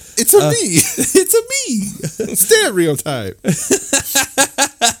bad. It's a me. It's a me. Stereotype.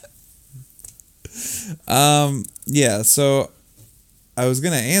 Yeah, so I was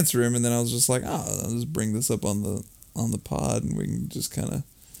going to answer him, and then I was just like, I'll just bring this up on the pod, and we can just kind of...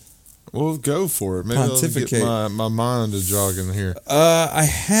 Well, go for it. Maybe I'll get my mind to jogging here. I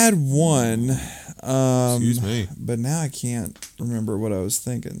had one... excuse me. But now I can't remember what I was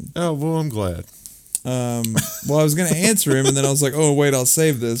thinking. Oh, well, I'm glad. Well, I was going to answer him, and then I was like, oh, wait, I'll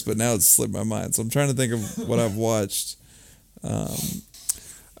save this, but now it's slipped my mind. So I'm trying to think of what I've watched.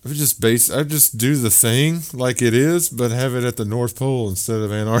 I just do the thing like it is, but have it at the North Pole instead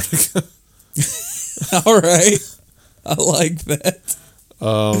of Antarctica. All right. I like that.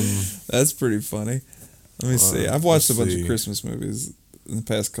 That's pretty funny. Let me see. I've watched a bunch of Christmas movies in the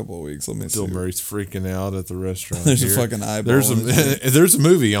past couple of weeks. Let me see. Bill Murray's freaking out at the restaurant. There's a fucking eyeball. There's a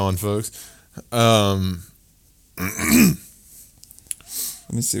movie on, folks. Let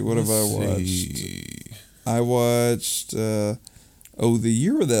me see. What have I watched? I watched. The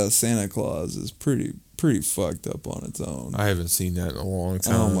Year Without Santa Claus is pretty fucked up on its own. I haven't seen that in a long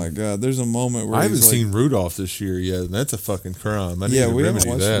time. Oh my god! There's a moment where I haven't seen Rudolph this year yet, and that's a fucking crime. We haven't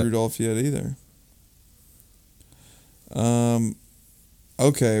watched Rudolph yet either.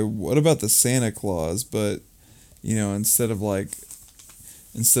 Okay, what about the Santa Claus? But instead of like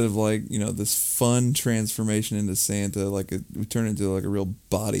this fun transformation into Santa, we turn into like a real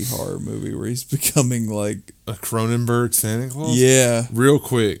body horror movie where he's becoming like a Cronenberg Santa Claus. Yeah. Real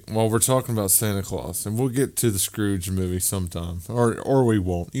quick, while we're talking about Santa Claus, and we'll get to the Scrooged movie sometime, or we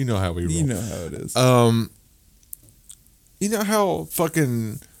won't. You know how we roll. You know how it is. You know how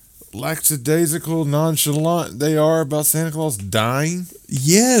fucking lackadaisical, nonchalant they are about Santa Claus dying?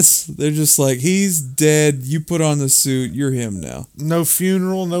 Yes. They're just like, he's dead. You put on the suit. You're him now. No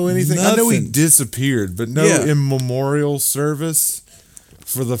funeral, no anything. Nothing. I know he disappeared, but no immemorial service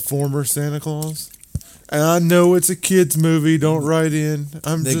for the former Santa Claus. And I know it's a kid's movie. Don't write in.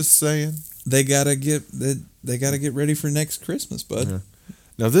 I'm just saying. They gotta get ready for next Christmas, bud. Yeah.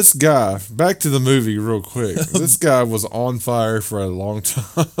 Now this guy, back to the movie real quick. This guy was on fire for a long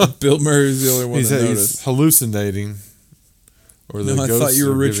time. Bill Murray's the only one that noticed. He's hallucinating. Or I thought you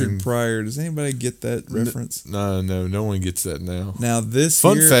were Richard Pryor. Does anybody get that reference? No one gets that now. Now this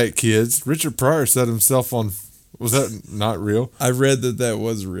Fun fact, kids, Richard Pryor set himself on... Was that not real? I read that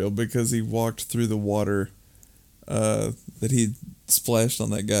was real because he walked through the water that he splashed on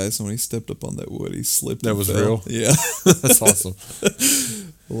that guy, so when he stepped up on that wood, he slipped. That was real? Yeah. That's awesome.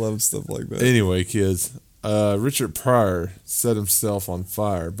 I love stuff like that. Anyway, kids, Richard Pryor set himself on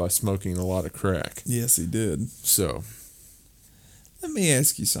fire by smoking a lot of crack. Yes, he did. So... Let me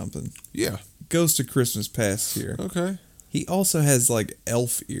ask you something. Yeah. Ghost of Christmas Past here. Okay. He also has like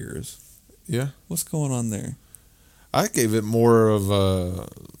elf ears. Yeah. What's going on there? I gave it more of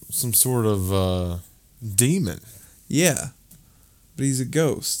some sort of demon. Yeah. But he's a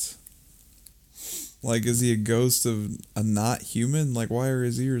ghost. Like, is he a ghost of a not human? Like, why are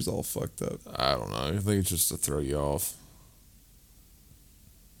his ears all fucked up? I don't know. I think it's just to throw you off.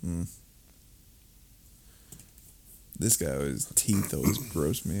 This guy, his teeth always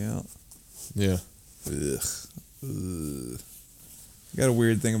gross me out. Yeah. Ugh. Got a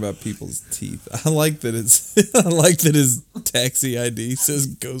weird thing about people's teeth. I like that his taxi ID says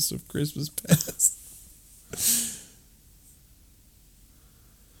Ghost of Christmas Past.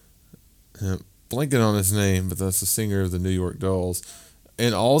 Blanking on his name, but that's the singer of the New York Dolls.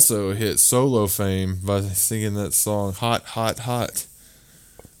 and also hit solo fame by singing that song "Hot, Hot, Hot."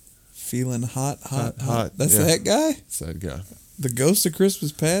 Feeling hot. Hot. That's Yeah. that guy? That's that guy. The Ghost of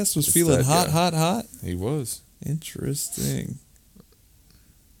Christmas Past was It's feeling that hot, guy. hot. He was. Interesting.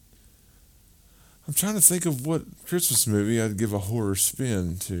 I'm trying to think of what Christmas movie I'd give a horror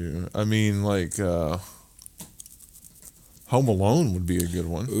spin to. I mean, like, Home Alone would be a good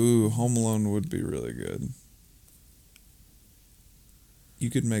one. Ooh, Home Alone would be really good. You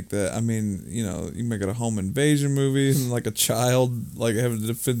could make that. I mean, you know, you make it a home invasion movie and like a child like having to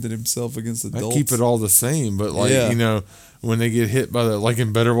defend himself against adults. I keep it all the same, but like Yeah. you know, when they get hit by the like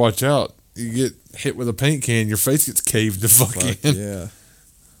in Better Watch Out, you get hit with a paint can, your face gets caved to fuck in. Yeah.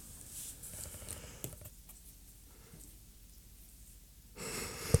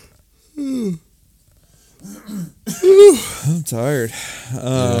 I'm tired.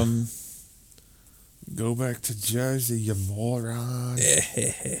 Go back to Jersey, you moron.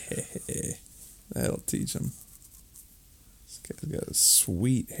 That'll teach him. This guy's got a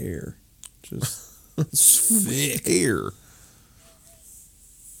sweet hair. Just Sweet hair.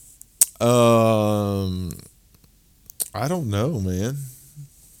 I don't know, man.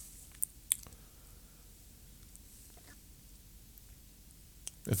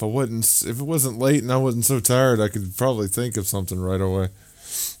 If it wasn't late and I wasn't so tired, I could probably think of something right away.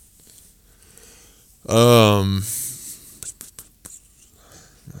 Let's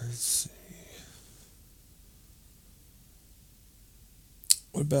see.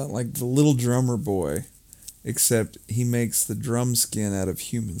 What about like the Little Drummer Boy? Except he makes the drum skin out of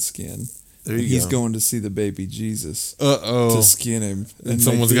human skin. There you He's go. going to see the baby Jesus. Uh-oh. To skin him. And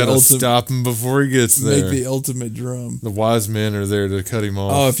someone's got to stop him before he gets there. Make the ultimate drum. The wise men are there to cut him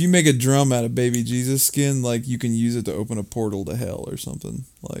off. Oh, if you make a drum out of baby Jesus skin, like you can use it to open a portal to hell or something.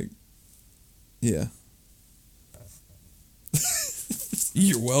 Like, yeah.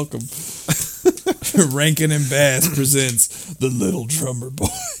 You're welcome. Rankin and Bass presents The Little Drummer Boy.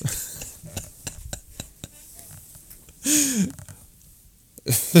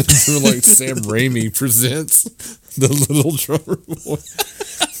 Sort of like Sam Raimi presents The Little Drummer Boy.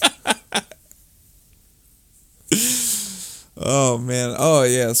 Oh man. Oh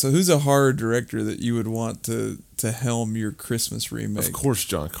yeah. So who's a horror director that you would want to helm your Christmas remake? Of course,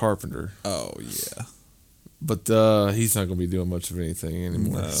 John Carpenter. Oh yeah. But he's not going to be doing much of anything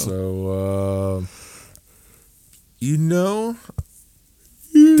anymore. No. So, you know,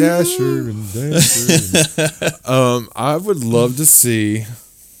 Dasher and Dasher. I would love to see.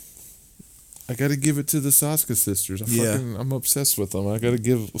 I got to give it to the Saska sisters. I'm obsessed with them. I got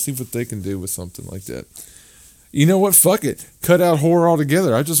to see what they can do with something like that. You know what? Fuck it. Cut out horror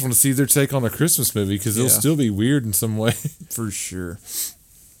altogether. I just want to see their take on a Christmas movie because it'll still be weird in some way. For sure.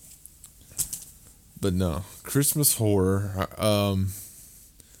 But no, Christmas horror.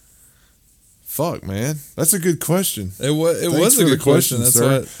 Fuck, man, that's a good question. It was a good question. That's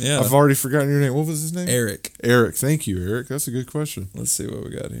sir. what. Yeah, I've already forgotten your name. What was his name? Eric. Eric, thank you, Eric. That's a good question. Let's see what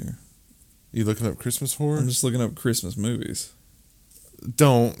we got here. You looking up Christmas horror? I'm just looking up Christmas movies.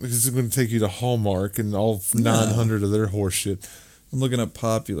 Don't, because it's going to take you to Hallmark and all 900 of their horse shit. I'm looking up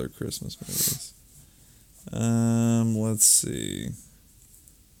popular Christmas movies. Let's see.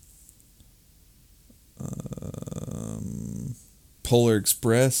 Polar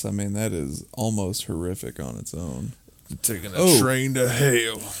Express. I mean, that is almost horrific on its own. Taking a train to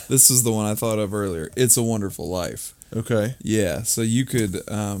hell. This is the one I thought of earlier. It's a Wonderful Life. Okay. Yeah. So you could,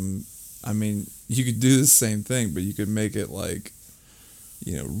 I mean, you could do the same thing, but you could make it like,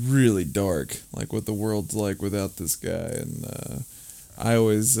 you know, really dark, like what the world's like without this guy. And I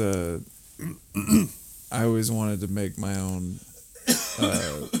always wanted to make my own.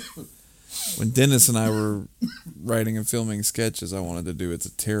 When Dennis and I were writing and filming sketches, I wanted to do It's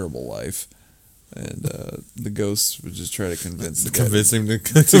a Terrible Life. And the ghosts would just try to convince him to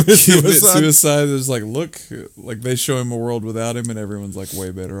commit suicide. There's like, look, like they show him a world without him, and everyone's like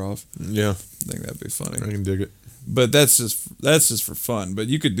way better off. Yeah, I think that'd be funny. I can dig it. But that's just for fun. But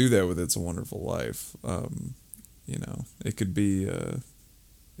you could do that with It's a Wonderful Life. You know, it could be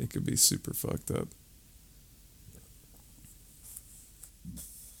super fucked up.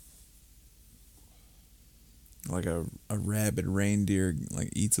 Like a rabid reindeer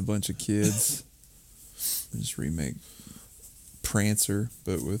like eats a bunch of kids. Just remake Prancer,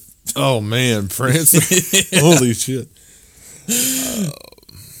 but with oh man, Prancer! Holy shit!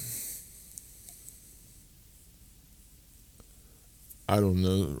 I don't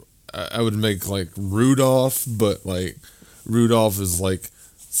know. I would make like Rudolph, but like Rudolph is like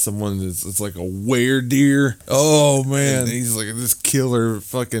someone it's like a were-deer. Oh man, and he's like this killer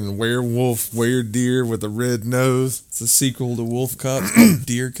fucking werewolf were-deer with a red nose. It's a sequel to Wolf Cop, it's called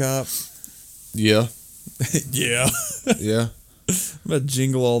Deer Cop. Yeah. Yeah. Yeah. What about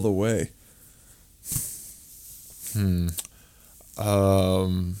Jingle All the Way?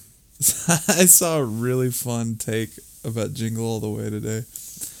 I saw a really fun take about Jingle All the Way today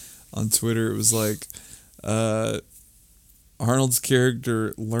on Twitter. It was like Arnold's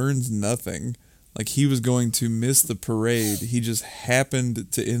character learns nothing. Like, he was going to miss the parade. He just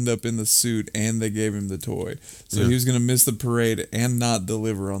happened to end up in the suit, and they gave him the toy. So he was going to miss the parade and not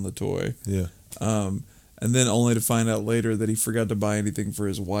deliver on the toy. Yeah. And then only to find out later that he forgot to buy anything for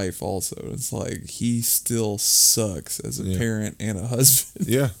his wife also. It's like, he still sucks as a parent and a husband.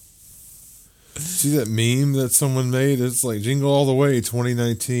 Yeah. See that meme that someone made? It's like Jingle All the Way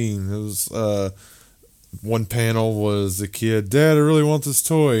 2019. It was one panel was the kid, Dad, I really want this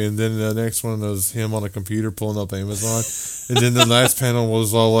toy, and then the next one was him on a computer pulling up Amazon, and then the last panel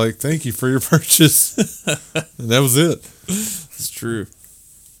was all like, thank you for your purchase. And that was it. It's true.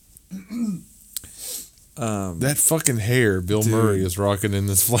 That fucking hair Bill Murray is rocking in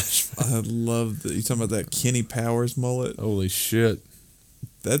this flashback. I love that. You talking about that Kenny Powers mullet? Holy shit.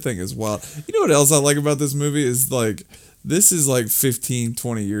 That thing is wild. You know what else I like about this movie is, like, this is like 15,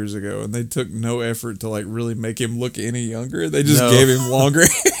 20 years ago, and they took no effort to, like, really make him look any younger. They just gave him longer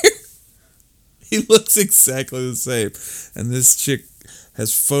hair. He looks exactly the same. And this chick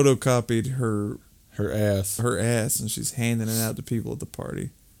has photocopied her ass, and she's handing it out to people at the party.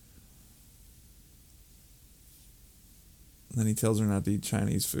 And then he tells her not to eat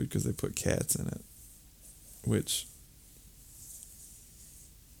Chinese food because they put cats in it. Which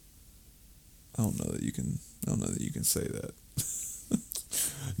I don't know that you can say that.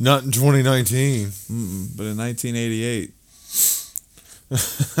 Not in 2019. But in 1988,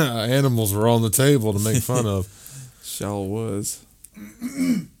 animals were on the table to make fun of. Shaw was.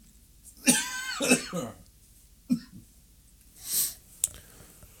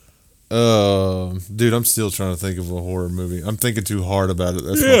 Dude, I'm still trying to think of a horror movie. I'm thinking too hard about it.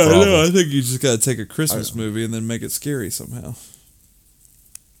 That's my Yeah, problem. no, I think you just got to take a Christmas movie and then make it scary somehow.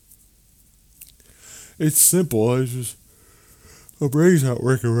 It's simple. It's just my brain's not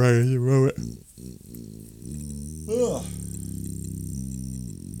working right at the moment.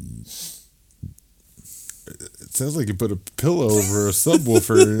 It sounds like you put a pillow over a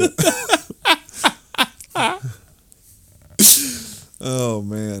subwoofer. Oh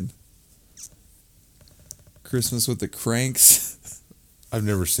man, Christmas with the Cranks. I've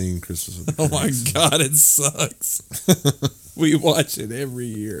never seen Christmas with the Oh Cranks. my god, it sucks. We watch it every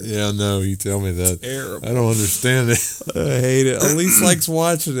year. Yeah, no, you tell me that. Terrible. I don't understand it. I hate it. Elise likes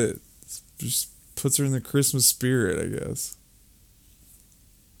watching it. Just puts her in the Christmas spirit, I guess.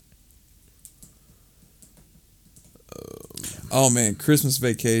 Oh man, Christmas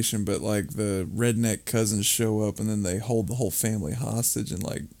Vacation, but like the redneck cousins show up and then they hold the whole family hostage and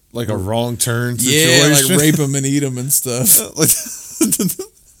like a wrong turn situation. Yeah, like rape them and eat them and stuff.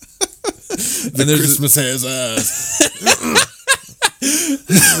 The Christmas has eyes.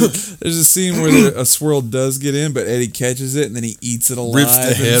 There's a scene where a squirrel does get in, but Eddie catches it and then he eats it alive Rips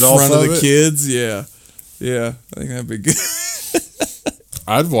the head in front off of the it. kids. Yeah, I think that'd be good.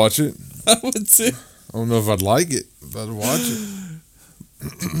 I'd watch it. I would too. I don't know if I'd like it, but I'd watch it.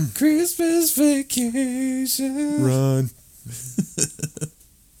 Christmas Vacation. Run.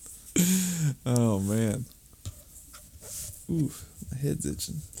 Oh man. Ooh, my head's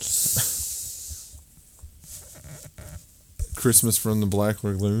itching. Christmas from the Black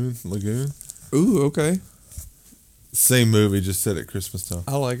Lagoon. Ooh, okay. Same movie, just set at Christmas time.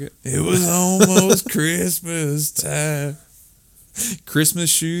 I like it. It was almost Christmas time. Christmas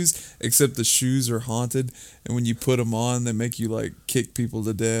shoes, except the shoes are haunted, and when you put them on, they make you like kick people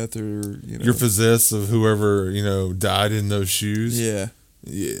to death, or You're possessed of whoever died in those shoes. Yeah,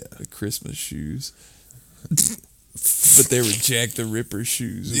 the Christmas shoes. But they were Jack the Ripper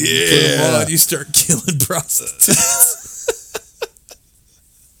shoes. When you put them on, you start killing prostitutes.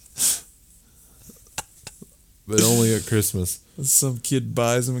 But only at Christmas. Some kid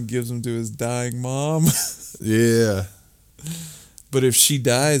buys them and gives them to his dying mom. Yeah. But if she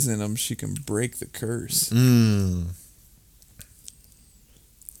dies in them, she can break the curse.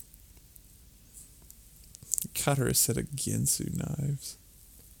 Got her a set of Ginsu knives.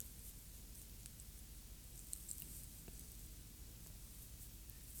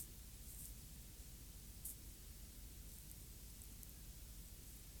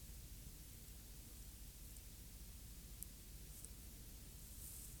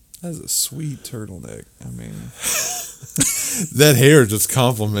 That's a sweet turtleneck. I mean... That hair just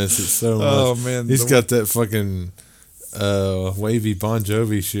compliments it so much. Oh, man. He's got that fucking wavy Bon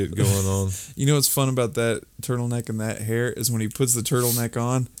Jovi shit going on. You know what's fun about that turtleneck and that hair is when he puts the turtleneck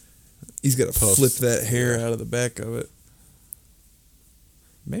on, he's got to flip that hair out of the back of it.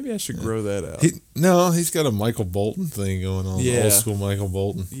 Maybe I should grow that out. He's got a Michael Bolton thing going on. Yeah. Old school Michael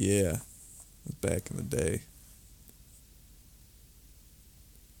Bolton. Yeah. Back in the day.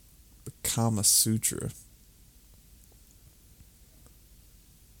 The Kama Sutra.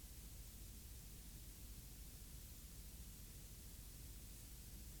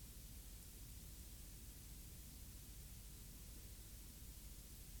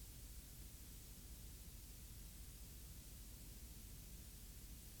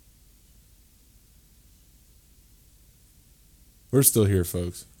 We're still here,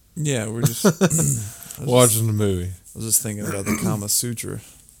 folks. Yeah, we're just watching the movie. I was just thinking about the Kama Sutra.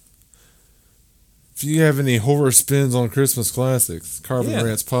 If you have any horror spins on Christmas classics,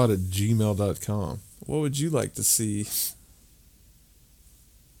 carbonrantspod@gmail.com. What would you like to see?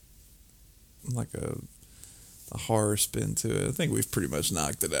 Like a horror spin to it. I think we've pretty much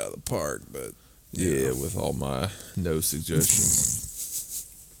knocked it out of the park, but yeah, with all my no suggestions.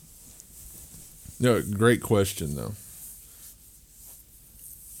 No, great question though.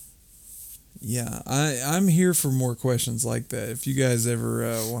 Yeah, I'm here for more questions like that. If you guys ever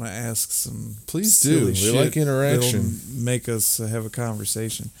want to ask some, please do. We shit, like interaction. It'll make us have a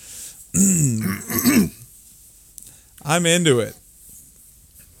conversation. I'm into it.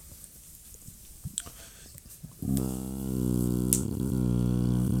 Man,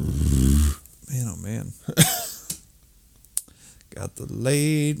 oh man. Got the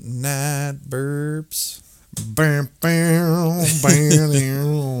late night burps. Bam, bam, bam,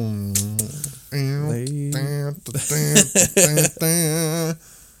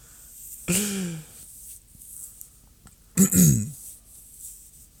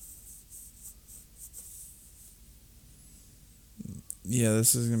 Yeah,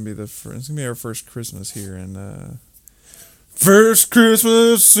 this is gonna be it's gonna be our first Christmas here in first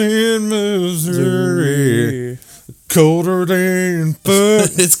Christmas in Missouri. Colder than fuck.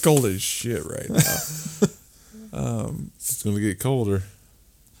 It's cold as shit right now. It's gonna get colder.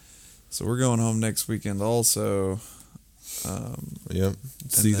 So we're going home next weekend also. Yep.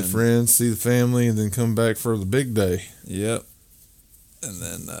 See the friends, see the family, and then come back for the big day. Yep. And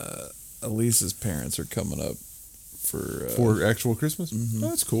then Elisa's parents are coming up for actual Christmas. Mm-hmm. Oh,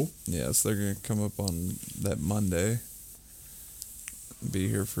 that's cool. Yeah, so they're gonna come up on that Monday. Be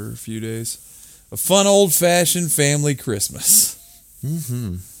here for a few days. A fun old-fashioned family Christmas.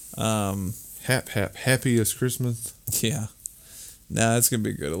 Mm-hmm. Happiest Christmas. Yeah. Nah, it's gonna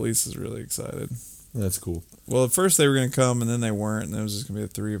be good. Elisa's really excited. That's cool. Well, at first they were gonna come, and then they weren't, and it was just gonna be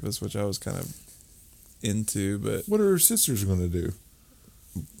the three of us, which I was kind of into. But what are her sisters gonna do?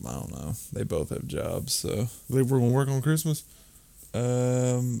 I don't know. They both have jobs, so they were gonna work on Christmas. I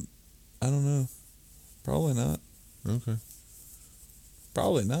don't know. Probably not. Okay.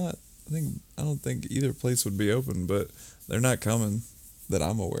 Probably not. I don't think either place would be open, but they're not coming that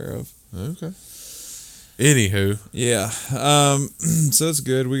I'm aware of. Okay. Anywho. Yeah. So it's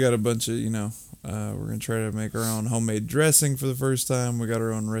good. We got a bunch of, we're going to try to make our own homemade dressing for the first time. We got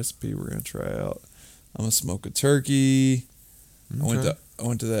our own recipe we're going to try out. I'm going to smoke a turkey. Okay. I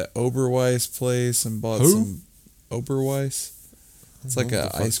went to that Oberweis place and bought some Oberweis. It's like an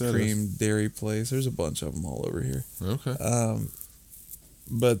ice cream dairy place. There's a bunch of them all over here. Okay.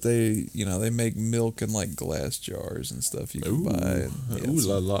 But they make milk in like glass jars and stuff you can buy. And, ooh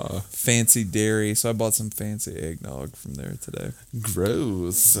la la. Fancy dairy. So I bought some fancy eggnog from there today.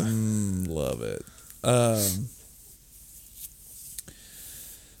 Gross. Love it.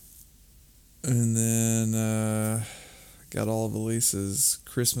 And then got all of Elisa's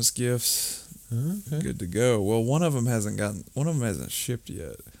Christmas gifts. Okay. Good to go. Well, one of them hasn't shipped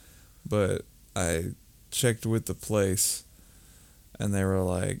yet, but I checked with the place. And they were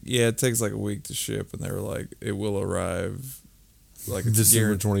like, yeah, it takes like a week to ship. And they were like, it will arrive like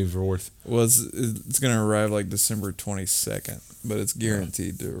December 24th. Well, it's going to arrive like December 22nd. But it's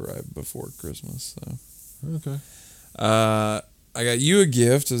guaranteed to arrive before Christmas. So. Okay. I got you a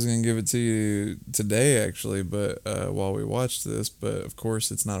gift. I was going to give it to you today, actually, but while we watch this. But, of course,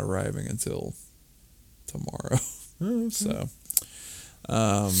 it's not arriving until tomorrow. Okay. So,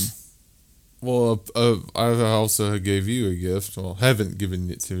 well, I also gave you a gift. Well, haven't given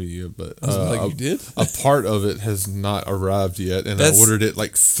it to you, but you did? A part of it has not arrived yet, and I ordered it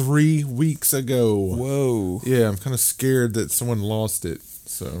like 3 weeks ago. Whoa! Yeah, I'm kind of scared that someone lost it.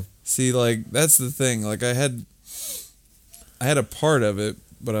 So see, like that's the thing. Like I had a part of it,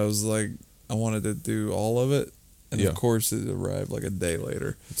 but I was like, I wanted to do all of it, And of course, it arrived like a day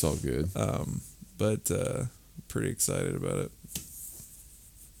later. It's all good. But pretty excited about it.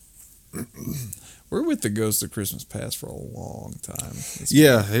 We're with the Ghost of Christmas Past for a long time.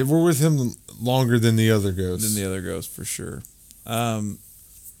 Yeah, we're with him longer than the other ghosts. For sure. I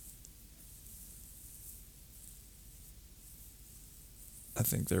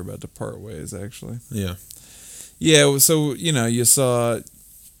think they're about to part ways, actually. Yeah. Yeah, so, you saw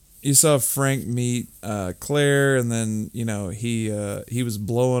Frank meet Claire, and then, he was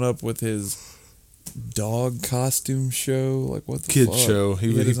blowing up with his dog costume show. Like, what the kid fuck? show.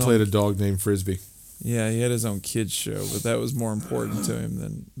 He played a dog named Frisbee. Yeah, he had his own kids show, but that was more important to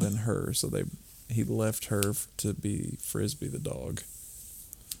him than her. So he left her to be Frisbee the dog.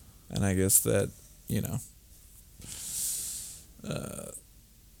 And I guess that,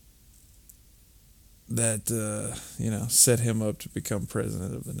 set him up to become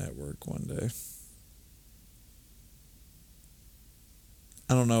president of the network one day.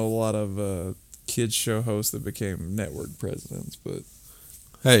 I don't know a lot of kids show hosts that became network presidents, but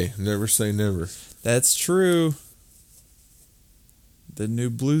hey, never say never. That's true. The new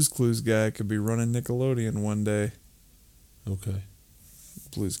Blue's Clues guy could be running Nickelodeon one day. Okay.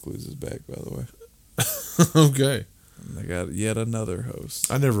 Blue's Clues is back, by the way. Okay. And they got yet another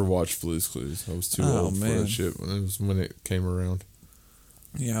host. I never watched Blue's Clues. I was too old for that shit when it came around.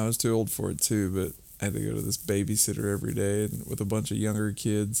 Yeah, I was too old for it too, but I had to go to this babysitter every day with a bunch of younger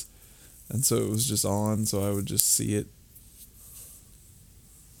kids. And so it was just on, so I would just see it.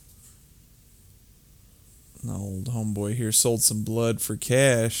 An old homeboy here sold some blood for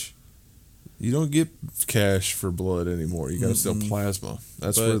cash. You don't get cash for blood anymore. You got to sell plasma.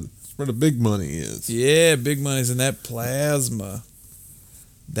 That's where the big money is. Yeah, big money's in that plasma.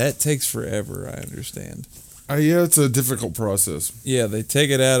 That takes forever, I understand. Yeah, it's a difficult process. Yeah, they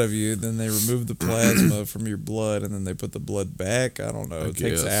take it out of you, then they remove the plasma from your blood, and then they put the blood back. I don't know. It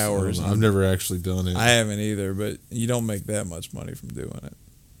takes hours. I've never actually done it. I haven't either, but you don't make that much money from doing it.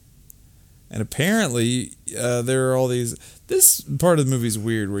 And apparently, there are all these... This part of the movie is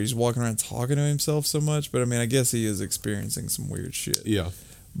weird, where he's walking around talking to himself so much, but I mean, I guess he is experiencing some weird shit. Yeah.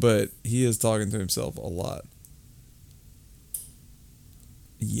 But he is talking to himself a lot.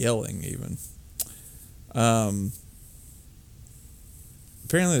 Yelling, even. Apparently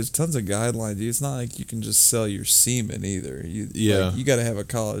there's tons of guidelines. It's not like you can just sell your semen either. You got to have a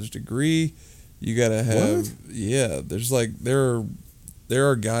college degree. You got to have... What? Yeah, there's there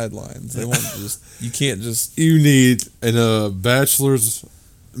are guidelines. They won't just... You can't just... You need a bachelor's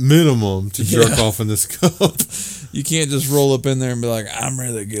minimum to jerk off in this cup. You can't just roll up in there and be like, I'm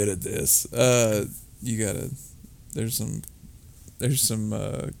really good at this. You got to... There's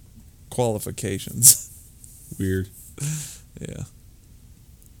some qualifications. Weird. Yeah.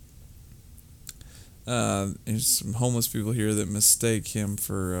 There's some homeless people here that mistake him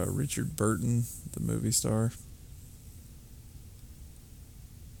for Richard Burton, the movie star.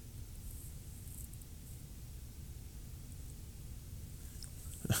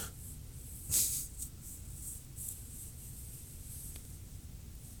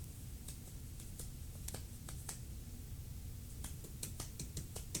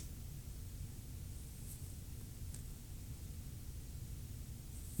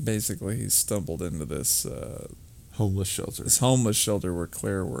 Basically, he stumbled into this homeless shelter. This homeless shelter where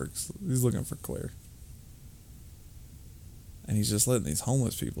Claire works. He's looking for Claire, and he's just letting these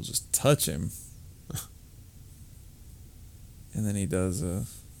homeless people just touch him. And then he does a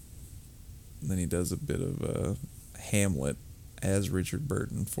bit of Hamlet as Richard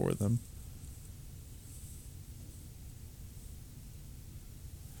Burton for them.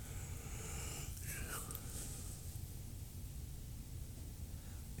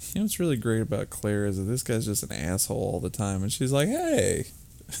 You know what's really great about Claire is that this guy's just an asshole all the time, and she's like, "Hey,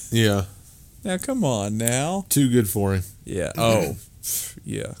 yeah, now come on, now, too good for him." Yeah. Oh,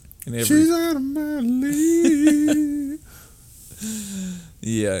 yeah. She's out of my league.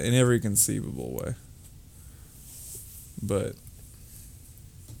 Yeah, in every conceivable way. But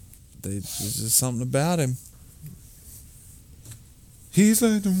there's just something about him. He's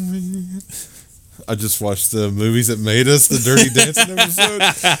like the wind. I just watched the Movies That Made Us, the Dirty Dancing episode,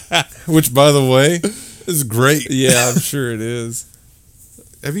 which, by the way, is great. Yeah, I'm sure it is.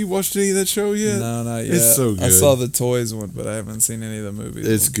 Have you watched any of that show yet? No, not yet. It's so good. I saw the Toys one, but I haven't seen any of the movies.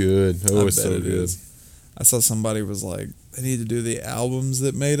 It's good. Oh, it's so good. I saw somebody was like, they need to do the albums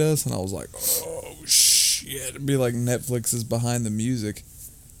that made us, and I was like, oh, shit. It'd be like Netflix's Behind the Music.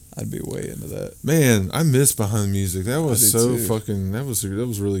 I'd be way into that. Man, I miss Behind the Music. That was so too. fucking... That was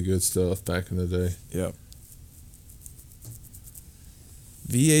really good stuff back in the day. Yep.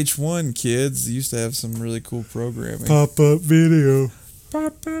 VH1 kids used to have some really cool programming. Pop-up video.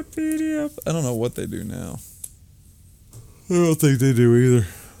 Pop-up video. I don't know what they do now. I don't think they do either.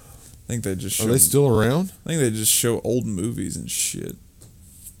 I think they just show... Are they still around? I think they just show old movies and shit.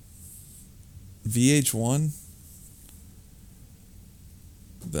 VH1?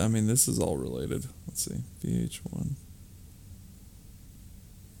 I mean, this is all related. Let's see. VH1.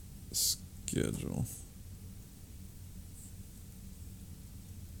 Schedule.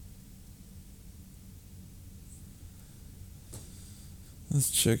 Let's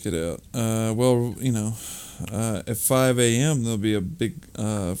check it out. Well, you know, at 5 a.m. there'll be a big...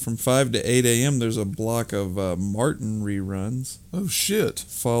 from 5 to 8 a.m. there's a block of Martin reruns. Oh, shit.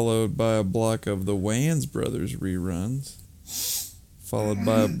 Followed by a block of the Wayans Brothers reruns. Followed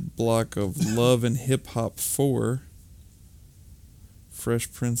by a block of Love and Hip Hop 4.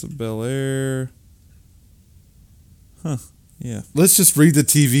 Fresh Prince of Bel-Air. Huh. Yeah. Let's just read the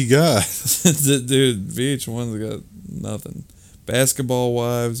TV guide. Dude, VH1's got nothing. Basketball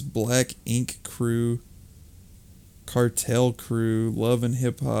Wives, Black Ink Crew, Cartel Crew, Love and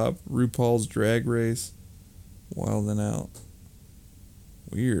Hip Hop, RuPaul's Drag Race, Wild and Out.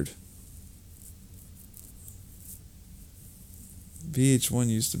 Weird. VH1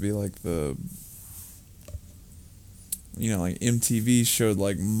 used to be like the, you know, like MTV showed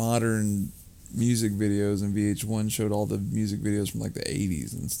like modern music videos and VH1 showed all the music videos from like the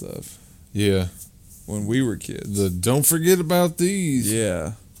 80s and stuff. Yeah. When we were kids. Don't forget about these.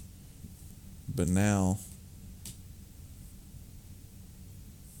 Yeah. But now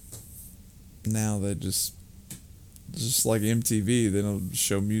they just like MTV, they don't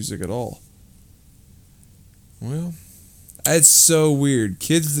show music at all. Well, it's so weird.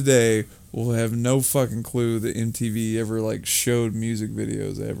 Kids today will have no fucking clue that MTV ever like showed music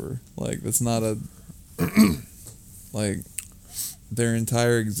videos ever. Like that's not a like their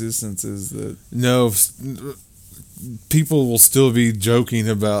entire existence is that... No, people will still be joking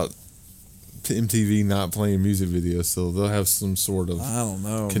about MTV not playing music videos, so they'll have some sort of I don't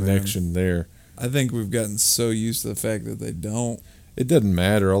know, connection there. I think we've gotten so used to the fact that they don't. It doesn't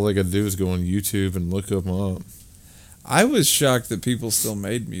matter. All they got to do is go on YouTube and look them up. I was shocked that people still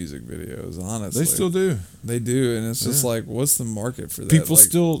made music videos, honestly. They still do. They do, and it's just like, what's the market for that? People like,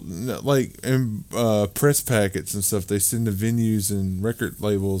 still, like, in press packets and stuff, they send to venues and record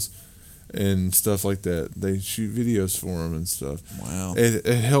labels and stuff like that. They shoot videos for them and stuff. Wow. It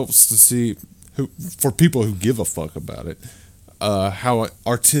helps to see, for people who give a fuck about it, how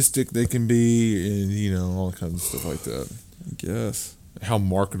artistic they can be and, you know, all kinds of stuff like that. I guess. How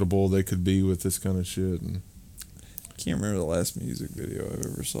marketable they could be with this kind of shit. And I can't remember the last music video I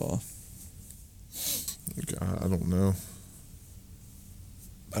ever saw. God, I don't know.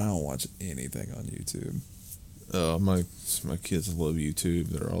 I don't watch anything on YouTube. My kids love YouTube.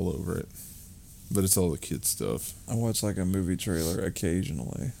 They're all over it. But it's all the kids stuff. I watch like a movie trailer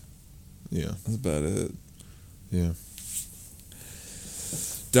occasionally. Yeah. That's about it. Yeah.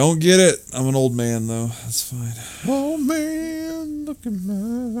 Don't get it. I'm an old man though. That's fine. Oh man, look at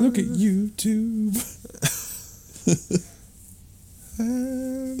YouTube.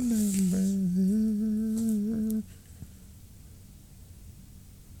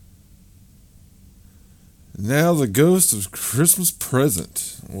 Now the ghost of Christmas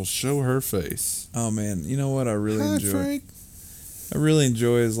Present will show her face. Oh man, you know what I really Hi, enjoy? Frank. I really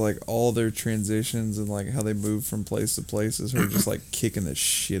enjoy is like all their transitions and like how they move from place to place is her just like kicking the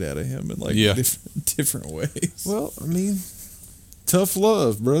shit out of him in like different ways. Well, I mean, tough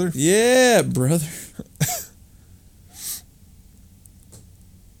love, brother. Yeah, brother.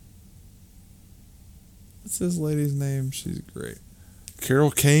 What's this lady's name? She's great.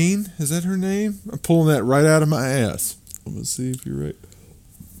 Carol Kane, is that her name? I'm pulling that right out of my ass. I'm gonna see if you're right.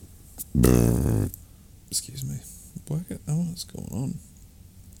 Excuse me. What's going on?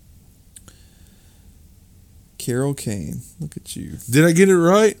 Carol Kane. Look at you. Did I get it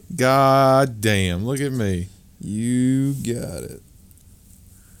right? God damn. Look at me. You got it.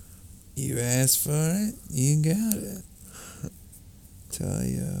 You asked for it. You got it.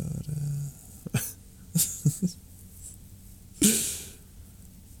 Toyota.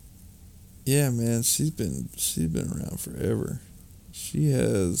 Yeah, man. She's been around forever. She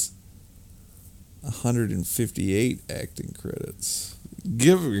has 158 acting credits.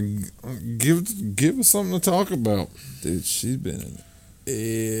 Give us something to talk about. Dude, she's been in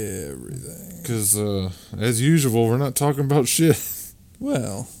everything. Because, as usual, we're not talking about shit.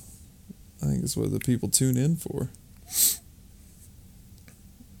 Well, I think it's what the people tune in for.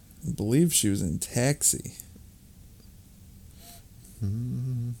 I believe she was in Taxi.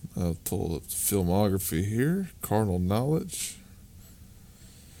 I'll pull up the filmography here. Carnal Knowledge.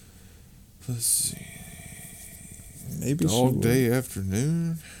 Let's see. Maybe Dog Day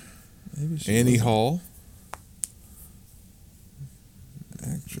Afternoon. Maybe she Annie wasn't. Hall.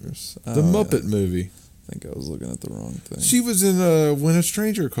 Actress. The Muppet movie. I think I was looking at the wrong thing. She was in When a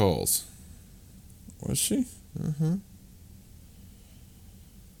Stranger Calls. Was she? Mm-hmm.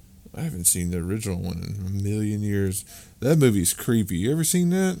 I haven't seen the original one in a million years. That movie's creepy. You ever seen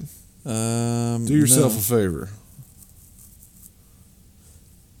that? Do yourself a favor.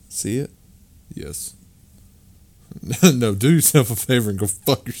 See it? Yes. No, do yourself a favor and go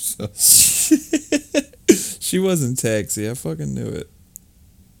fuck yourself. She was in Taxi. I fucking knew it.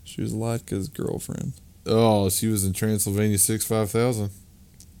 She was Latka's girlfriend. Oh, she was in Transylvania 6-5000.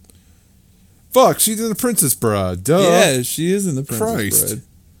 Fuck, she's in The Princess Bride. Duh. Yeah, she is in The Princess Christ. Bride.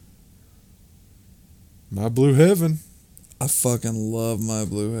 My Blue Heaven. I fucking love My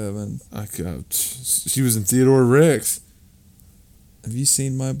Blue Heaven. She was in Theodore Rex. Have you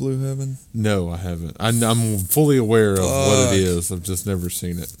seen My Blue Heaven? No, I haven't. I'm fully aware of what it is. I've just never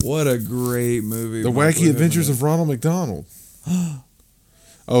seen it. What a great movie. The My Wacky Blue Adventures Heaven of Ronald McDonald.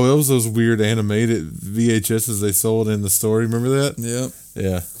 Oh, that was those weird animated VHSs they sold in the store. Remember that? Yep.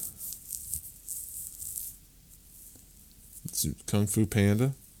 Yeah. Kung Fu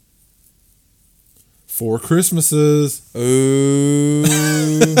Panda. 4 Christmases. Ooh.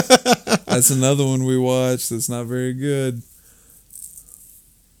 That's another one we watched that's not very good.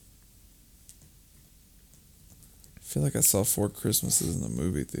 I feel like I saw 4 Christmases in the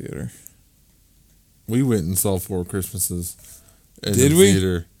movie theater. We went and saw 4 Christmases in Did the we?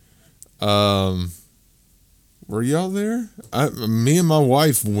 theater. Were y'all there? Me and my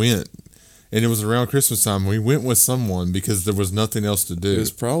wife went, and it was around Christmas time. We went with someone because there was nothing else to do. It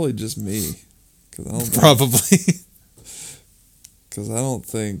was probably just me. Probably. Because I don't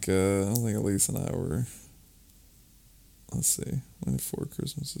think Elise and I were. Let's see. When did 4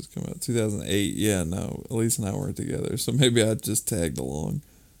 Christmases come out? 2008. Yeah, no. Elise and I weren't together. So maybe I just tagged along.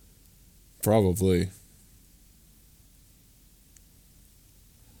 Probably.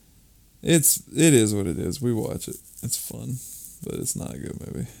 It is what it is. We watch it. It's fun. But it's not a good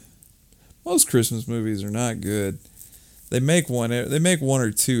movie. Most Christmas movies are not good. They make one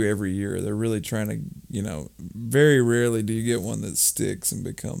or two every year. They're really trying to, very rarely do you get one that sticks and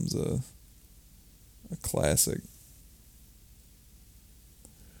becomes a classic.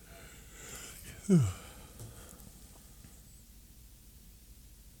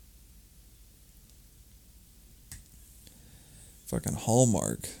 Fucking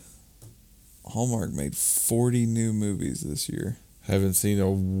Hallmark. Hallmark made 40 new movies this year. Haven't seen a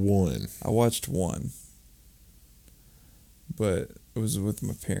one. I watched one. But it was with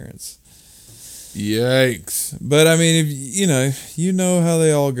my parents. Yikes. But I mean, if you know how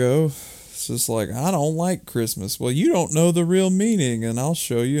they all go. It's just like, I don't like Christmas. Well, you don't know the real meaning, and I'll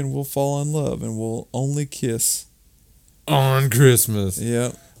show you, and we'll fall in love, and we'll only kiss on Christmas.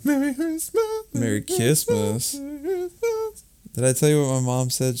 Yep. Merry Christmas. Merry Christmas. Did I tell you what my mom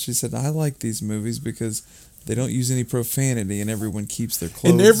said? She said, I like these movies because they don't use any profanity, and everyone keeps their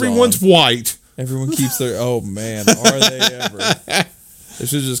clothes and everyone's on. white. Everyone keeps their... Oh, man. Are they ever? They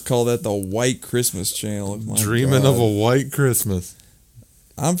should just call that the White Christmas Channel. Dreaming of a white Christmas.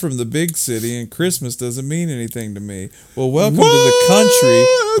 I'm from the big city, and Christmas doesn't mean anything to me. Well, welcome to the country.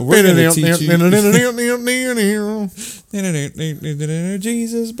 We're going to teach you...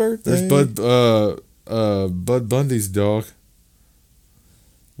 Jesus' birthday. There's Bud Bundy's dog.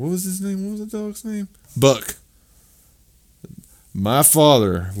 What was his name? What was the dog's name? Buck. My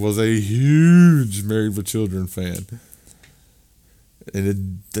father was a huge Married with Children fan.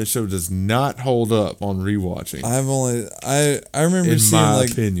 And that show does not hold up on rewatching. I remember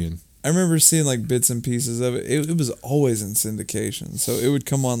seeing opinion. I remember seeing like bits and pieces of it. It was always in syndication. So it would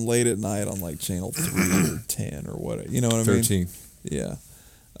come on late at night on like channel 3 or 10 or what. You know what I mean? 13. Yeah.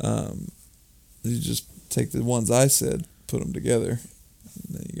 You just take the ones I said, put them together,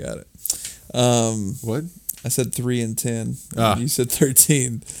 and then you got it. What? I said 3 and 10. Ah. You said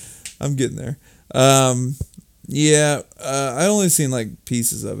 13. I'm getting there. Yeah, I only seen like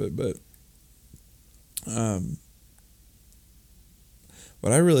pieces of it, but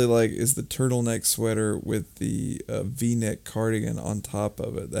what I really like is the turtleneck sweater with the V-neck cardigan on top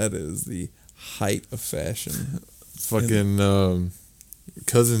of it. That is the height of fashion. Fucking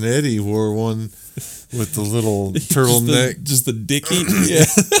Cousin Eddie wore one with the little turtleneck. Just the dickie. Yeah.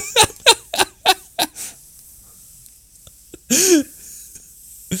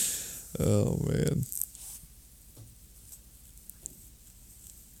 Oh, man.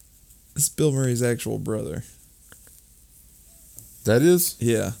 It's Bill Murray's actual brother. That is?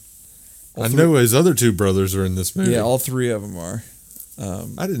 Yeah. I know his other 2 brothers are in this movie. Yeah, all 3 of them are.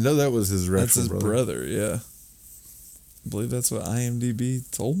 I didn't know that was his actual That's his brother, yeah. I believe that's what IMDb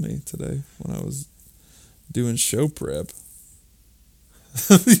told me today when I was doing show prep.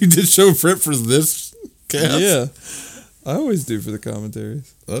 You did show prep for this cast? Yeah. I always do for the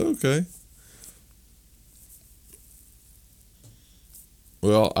commentaries. Oh, okay.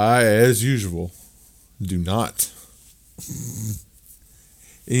 Well, I, as usual, do not.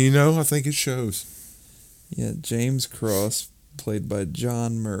 And you know, I think it shows. Yeah, James Cross, played by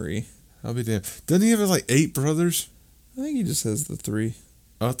John Murray. I'll be damned. Doesn't he have like 8 brothers? I think he just has the 3.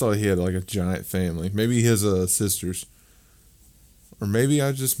 I thought he had like a giant family. Maybe he has sisters. Or maybe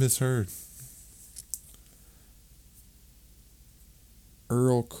I just misheard.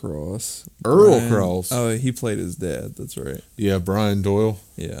 Earl Cross. Cross. Oh, he played his dad. That's right. Yeah, Brian Doyle.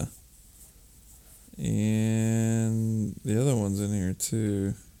 Yeah. And the other one's in here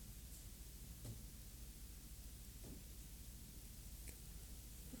too.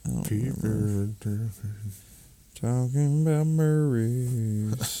 I don't remember. Talking about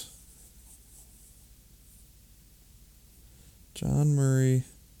Murray's. John Murray.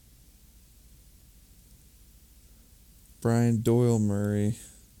 Brian Doyle Murray.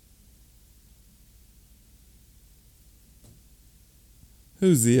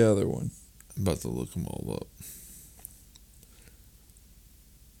 Who's the other one? I'm about to look them all up.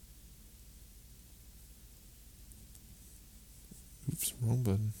 Oops, wrong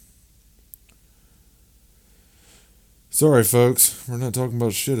button. Sorry, folks. We're not talking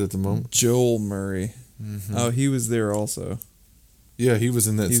about shit at the moment. Joel Murray. Mm-hmm. Oh, he was there also. Yeah, he was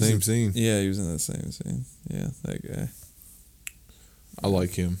in that same scene. Yeah, he was in that same scene. Yeah, that guy. I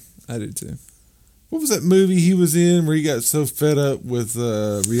like him. I do too. What was that movie he was in where he got so fed up with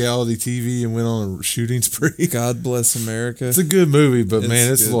reality TV and went on a shooting spree? God Bless America. It's a good movie, but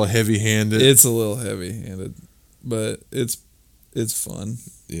man, it's a little heavy-handed. It's a little heavy-handed, but it's fun.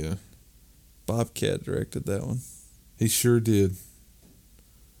 Yeah. Bobcat directed that one. He sure did.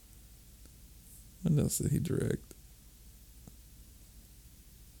 What else did he direct?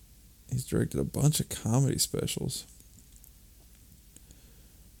 He's directed a bunch of comedy specials.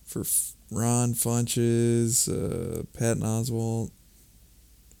 For Ron Funches, Patton Oswalt.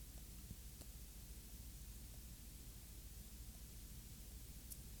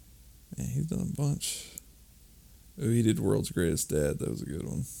 Man, he's done a bunch. Oh, he did World's Greatest Dad. That was a good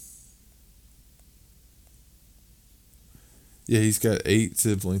one. Yeah, he's got 8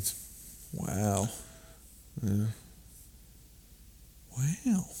 siblings. Wow. Yeah.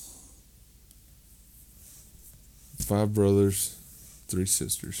 Wow. 5 brothers, 3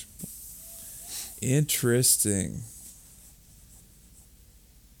 sisters. Interesting.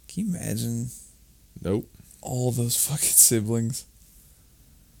 Can you imagine? Nope. All those fucking siblings.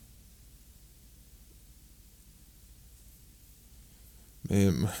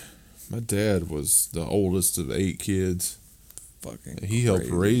 Man, my dad was the oldest of 8 kids. Fucking he helped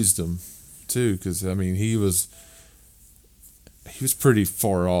raise them too, because I mean he was pretty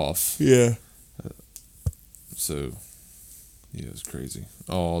far off. Yeah. So yeah, it was crazy.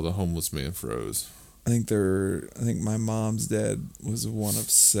 Oh, the homeless man froze. I think my mom's dad was one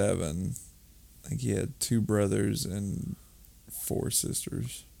of 7. I think he had 2 brothers and 4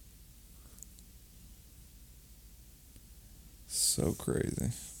 sisters. So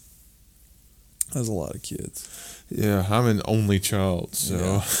crazy. That was a lot of kids. Yeah, I'm an only child, so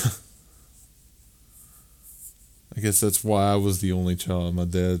Yeah. I guess that's why I was the only child. My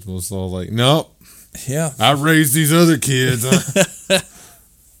dad was all like, "Nope, yeah, I raised these other kids."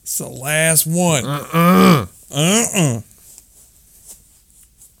 It's the last one.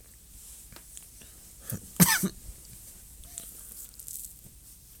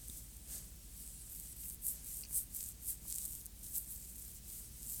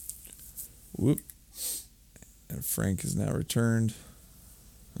 Whoop. And Frank is now returned.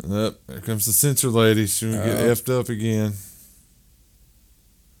 Yep, there comes the censor lady. She'll get effed up again.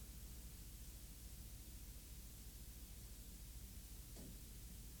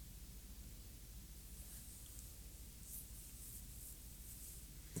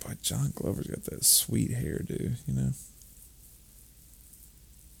 Boy, John Glover's got that sweet hairdo, you know?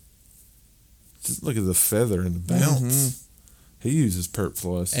 Just look at the feather and the bounce. Mm-hmm. He uses Perp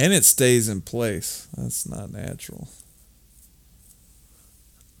Plus. And it stays in place. That's not natural.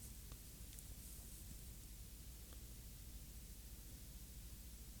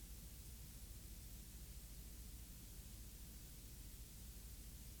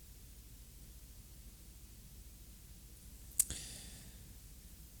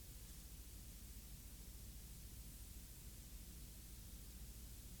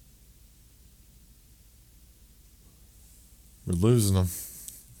 We're losing them.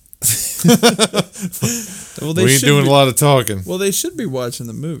 Well, we ain't doing a lot of talking. Well, they should be watching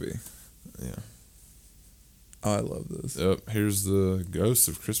the movie. Yeah. Oh, I love this. Yep. Here's the Ghost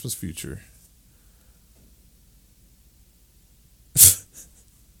of Christmas Future.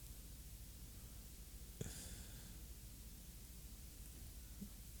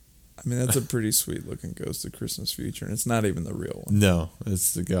 I mean, that's a pretty sweet looking Ghost of Christmas Future, and it's not even the real one. No,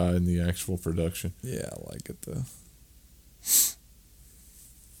 it's the guy in the actual production. Yeah, I like it though.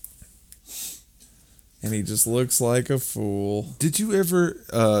 And he just looks like a fool. Did you ever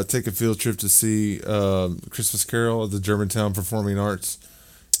take a field trip to see Christmas Carol at the Germantown Performing Arts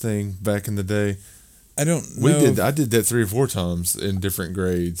thing back in the day? I don't know. I did that 3 or 4 times in different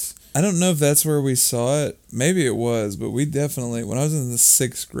grades. I don't know if that's where we saw it. Maybe it was, but we definitely, when I was in the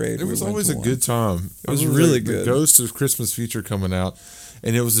 6th grade, it was always a good time. It was really good. The Ghost of Christmas Future coming out,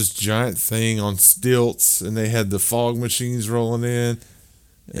 and it was this giant thing on stilts, and they had the fog machines rolling in,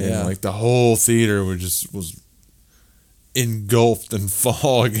 and like the whole theater was engulfed in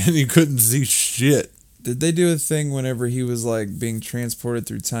fog, and you couldn't see shit. Did they do a thing whenever he was like being transported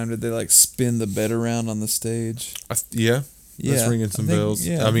through time? Did they like spin the bed around on the stage? Yeah. That's ringing some bells.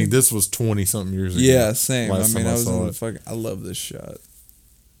 I mean, this was 20-something years ago. Yeah, same. I mean, I was in it. the I love this shot.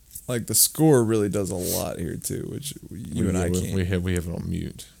 Like, the score really does a lot here, too, which you and I can't. We have it on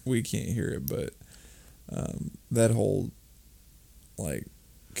mute. We can't hear it, but that whole, like,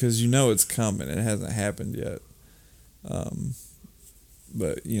 because you know it's coming. It hasn't happened yet.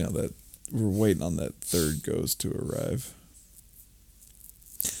 But, you know, that we're waiting on that third ghost to arrive.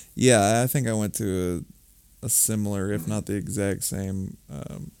 Yeah, I think I went to a similar, if not the exact same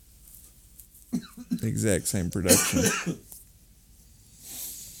production.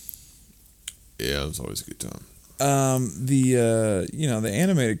 Yeah, it was always a good time. The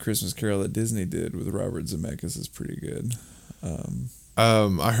animated Christmas Carol that Disney did with Robert Zemeckis is pretty good.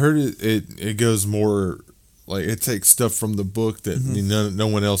 I heard it goes more like it takes stuff from the book that no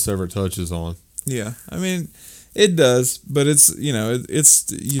one else ever touches on. Yeah, I mean, it does, but it's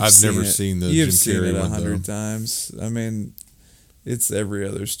I've never seen the You've Jim seen Carrey it one, 100 times. I mean, it's every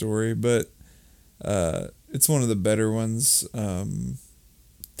other story, but it's one of the better ones.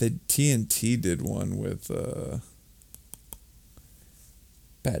 TNT did one with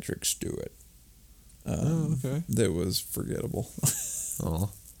Patrick Stewart. Okay. That was forgettable.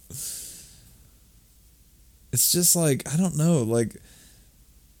 Oh. It's just like, I don't know, like,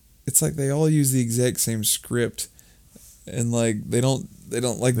 it's like they all use the exact same script, and like they don't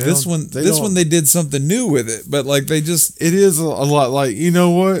like this one they did something new with it, but like it is a lot like, you know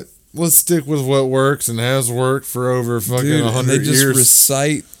what? Let's stick with what works and has worked for over fucking 100 years.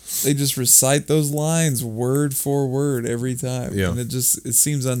 They just recite those lines word for word every time. Yeah. And it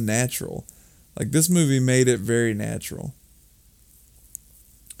seems unnatural. Like, this movie made it very natural.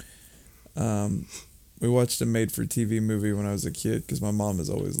 We watched a made-for-TV movie when I was a kid because my mom has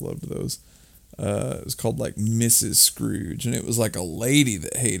always loved those. It was called, like, Mrs. Scrooge, and it was like a lady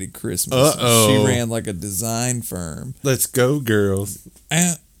that hated Christmas. Uh-oh. She ran, like, a design firm. Let's go, girls.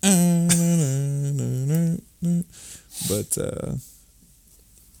 But,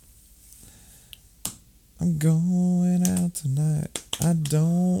 I'm going out tonight. I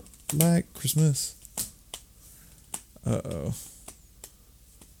don't like Christmas. Uh-oh.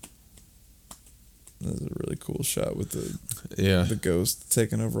 That was a really cool shot with the ghost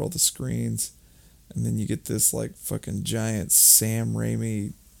taking over all the screens. And then you get this, like, fucking giant Sam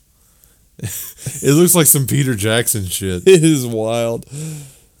Raimi. It looks like some Peter Jackson shit. It is wild.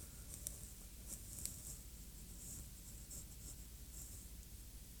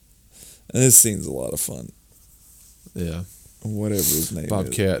 And this scene's a lot of fun. Yeah. Whatever his name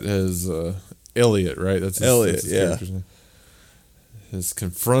Bobcat has Elliot, right? That's Elliot, his character's name. Has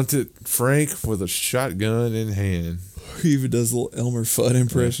confronted Frank with a shotgun in hand. He even does a little Elmer Fudd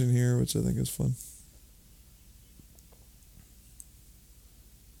impression here, which I think is fun.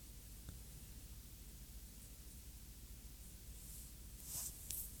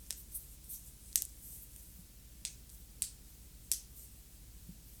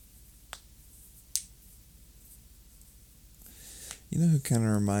 You know who kind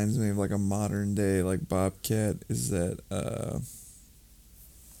of reminds me of like a modern day like Bobcat is that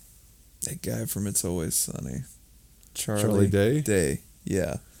guy from It's Always Sunny, Charlie Day. Day,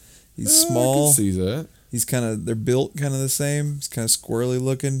 yeah. He's small. I can see that. He's they're built kind of the same. He's kind of squirrely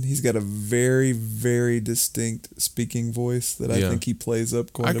looking. He's got a very, very distinct speaking voice that I think he plays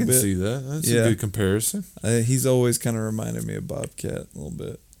up quite a bit. I can see that. That's a good comparison. He's always kind of reminded me of Bobcat a little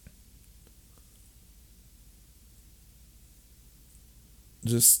bit.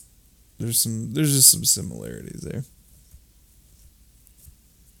 There's just some similarities there.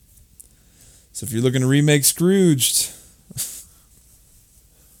 So if you're looking to remake Scrooged,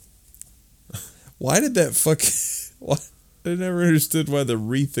 why did that I never understood why the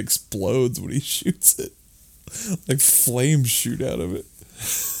wreath explodes when he shoots it. Like flames shoot out of it.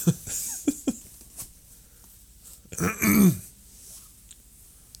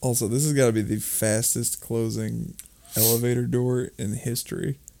 Also, this has got to be the fastest closing elevator door in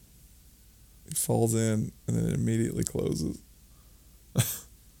history. It falls in and then it immediately closes.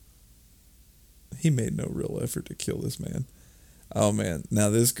 He made no real effort to kill this man. Oh man, now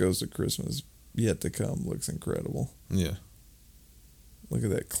this Ghost of Christmas Yet to Come looks incredible. Yeah. Look at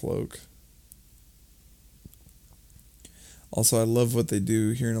that cloak. Also, I love what they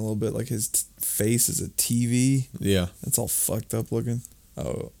do here in a little bit. Like his face is a TV. Yeah. It's all fucked up looking.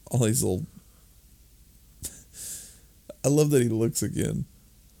 Oh, all these little... I love that he looks again.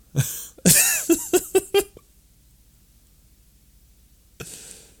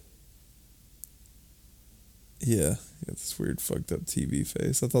 Yeah, got this weird fucked up TV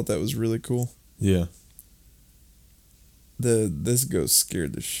face. I thought that was really cool. Yeah. This ghost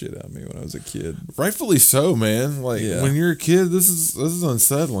scared the shit out of me when I was a kid. Rightfully so, man. Like when you're a kid, this is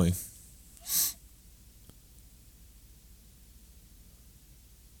unsettling.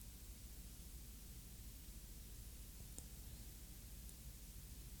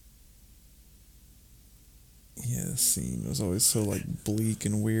 Yeah, the scene was always so like bleak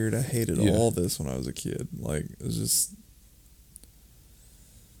and weird. I hated all this when I was a kid. Like it was just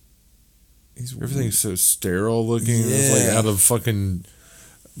everything's so sterile looking. Yeah. It's like out of fucking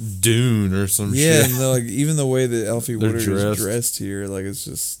Dune or some shit. Yeah, and like even the way that Alfie Woodard is dressed here, like it's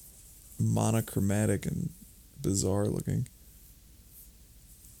just monochromatic and bizarre looking.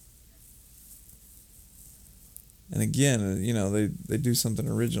 And again, you know, they do something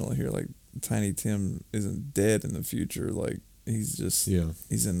original here. Like Tiny Tim isn't dead in the future. Like he's just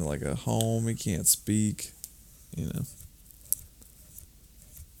he's in like a home. He can't speak. You know.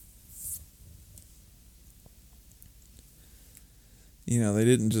 You know, they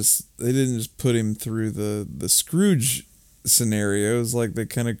didn't just put him through the Scrooge scenarios. Like they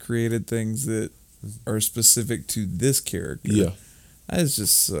kind of created things that are specific to this character. Yeah, that's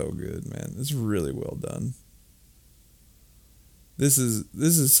just so good, man. It's really well done. This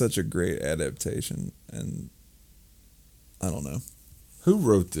is such a great adaptation, and I don't know who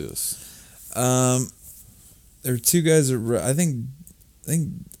wrote this. There are two guys that wrote. I think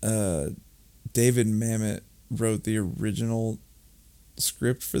David Mamet wrote the original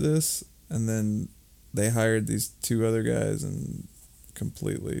script for this, and then they hired these two other guys and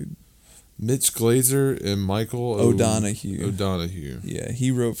completely. Mitch Glazer and Michael O'Donoghue. Yeah, he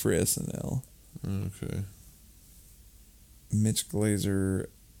wrote for SNL. Okay. Mitch Glazer,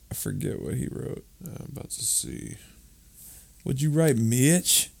 I forget what he wrote. I'm about to see. What'd you write,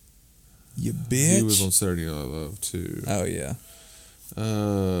 Mitch? You bitch. He was on Saturday Night Live too. Oh yeah.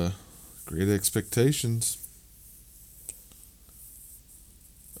 Great Expectations.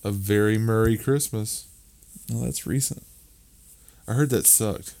 A Very Merry Christmas. Oh, that's recent. I heard that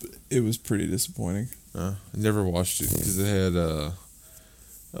sucked. It was pretty disappointing. I never watched it because it had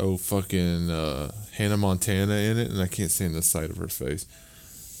Hannah Montana in it, and I can't stand the sight of her face.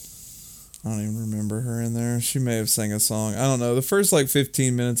 I don't even remember her in there. She may have sang a song. I don't know. The first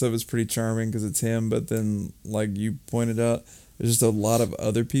 15 minutes of it's pretty charming because it's him, but then like you pointed out, there's just a lot of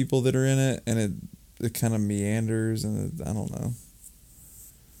other people that are in it, and it kind of meanders, and I don't know.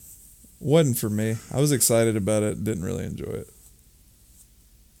 Wasn't for me. I was excited about it. Didn't really enjoy it.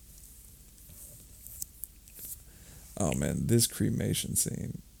 Oh man, this cremation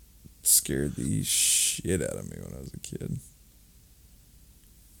scene scared the shit out of me when I was a kid.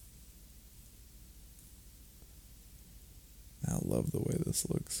 I love the way this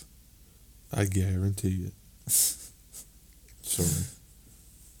looks. I guarantee it. Sorry.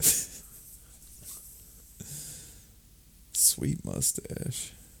 Sweet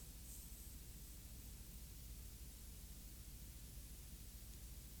mustache.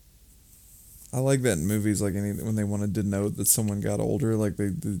 I like that in movies, like when they want to denote that someone got older, like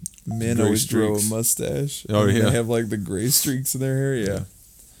the men gray always grow a streaks. mustache. Oh, and yeah. They have the gray streaks in their hair, yeah.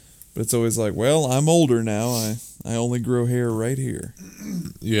 But it's always like, well, I'm older now. I only grow hair right here.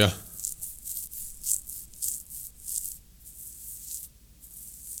 Yeah.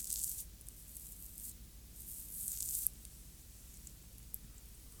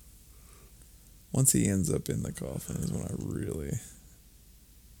 Once he ends up in the coffin is when I really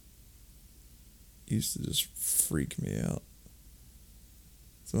used to just freak me out.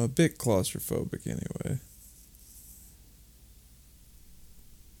 So I'm a bit claustrophobic anyway.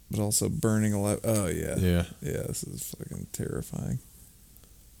 But also burning alive. Oh, yeah. Yeah. Yeah, this is fucking terrifying.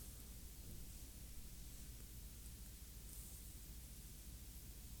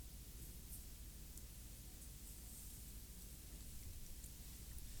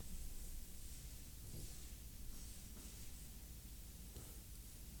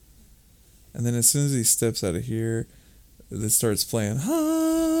 And then as soon as he steps out of here, this starts playing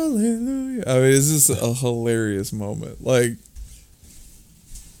Hallelujah. I mean, it's just a hilarious moment. Like,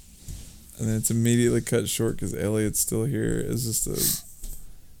 and then it's immediately cut short because Elliot's still here. It's just this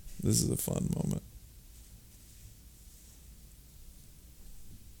is a fun moment.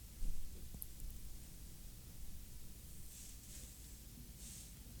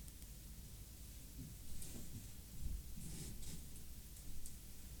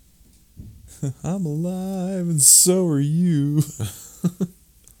 I'm alive and so are you.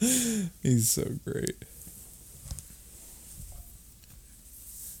 He's so great.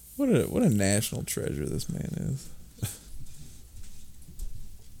 What a national treasure this man is.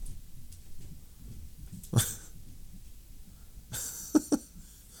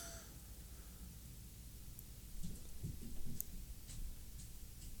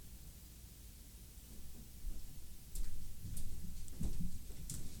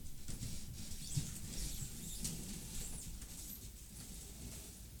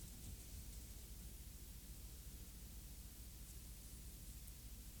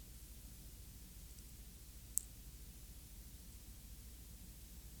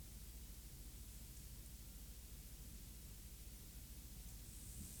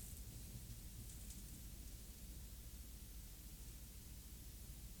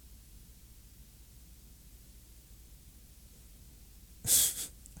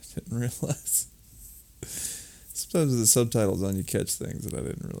 Didn't realize. Sometimes with the subtitles on, you catch things that I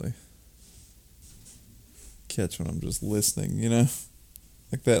didn't really catch when I'm just listening, you know?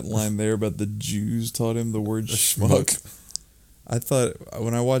 Like that line there about the Jews taught him the word schmuck. I thought,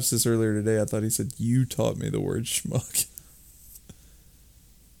 when I watched this earlier today, I thought he said, you taught me the word schmuck.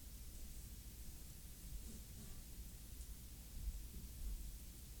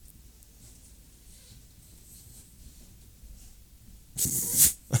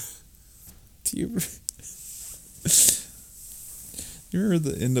 Do you remember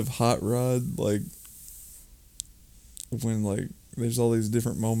the end of Hot Rod? Like, when, like, there's all these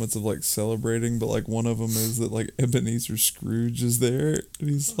different moments of, like, celebrating, but, like, one of them is that, like, Ebenezer Scrooge is there. And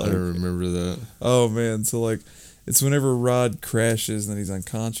he's like, I remember that. Oh, man. So, like, it's whenever Rod crashes and then he's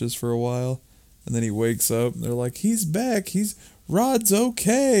unconscious for a while. And then he wakes up and they're like, he's back. Rod's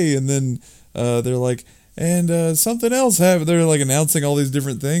okay. And then they're like, and something else happened. They're like announcing all these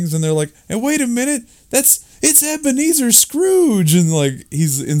different things, and they're like, and wait a minute, it's Ebenezer Scrooge, and like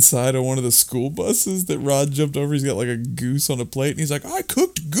he's inside of one of the school buses that Rod jumped over. He's got like a goose on a plate, and he's like, I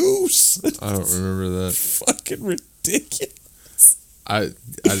cooked goose. I don't remember that. Fucking ridiculous. I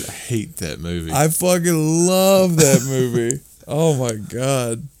hate that movie. I fucking love that movie. Oh my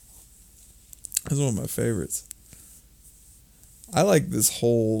god, that's one of my favorites. I like this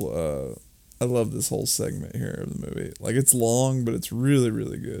whole. I love this whole segment here of the movie. Like, it's long, but it's really,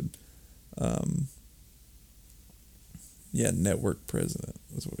 really good. Yeah, network president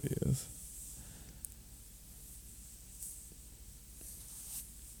is what he is.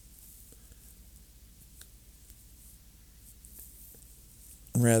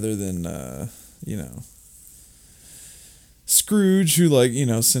 Rather than, Scrooge, who, like,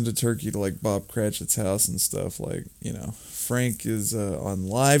 sent a turkey to, like, Bob Cratchit's house and stuff. Like, Frank is on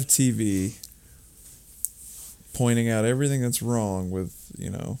live TV pointing out everything that's wrong with,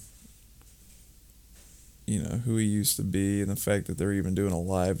 who he used to be, and the fact that they're even doing a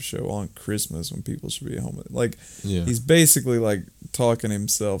live show on Christmas when people should be home. Like, yeah. He's basically, like, talking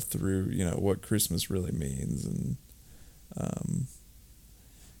himself through, what Christmas really means. And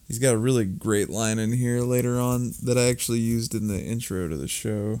he's got a really great line in here later on that I actually used in the intro to the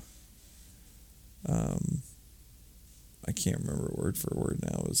show. I can't remember word for word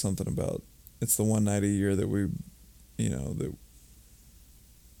now. It was something about, it's the one night a year that we, that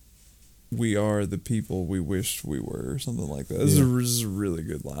we are the people we wished we were, or something like that. This is a really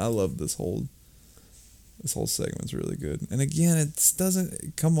good line. I love this whole segment's really good. And again, it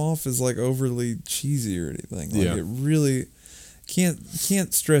doesn't come off as like overly cheesy or anything. Like, it really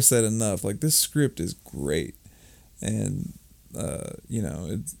can't stress that enough. Like, this script is great, and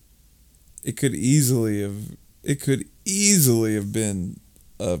it could easily have been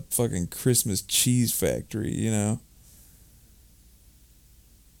a fucking Christmas cheese factory,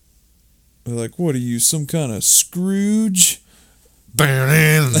 They're like, what are you, some kind of Scrooge?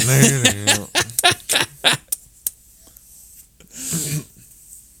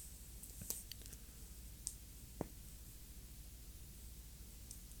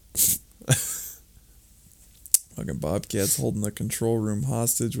 Fucking Bobcat's holding the control room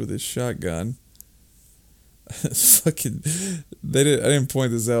hostage with his shotgun. I didn't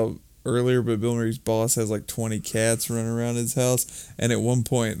point this out earlier, but Bill Murray's boss has like 20 cats running around his house, and at one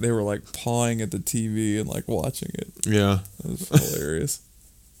point they were like pawing at the TV and like watching it. Yeah. It was hilarious.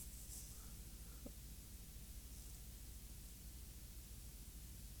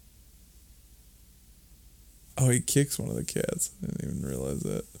 Oh, he kicks one of the cats. I didn't even realize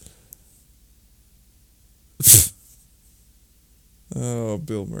that. Oh,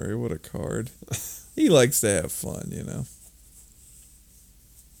 Bill Murray, what a card. He likes to have fun, you know.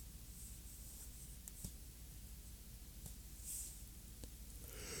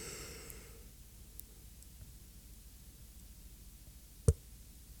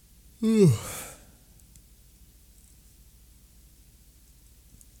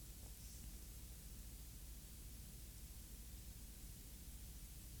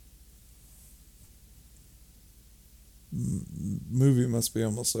 Movie must be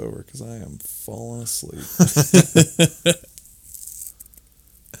almost over because I am falling asleep.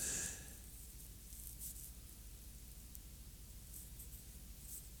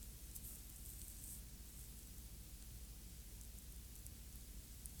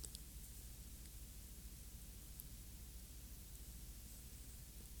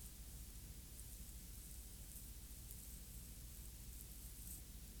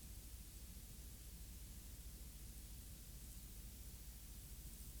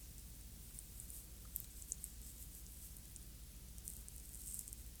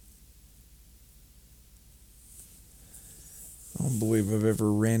 I don't believe I've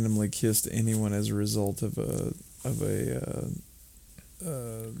ever randomly kissed anyone as a result of a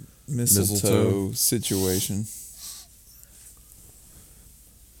mistletoe situation.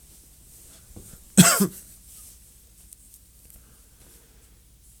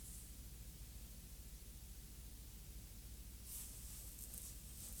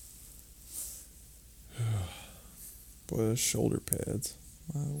 Boy, those shoulder pads.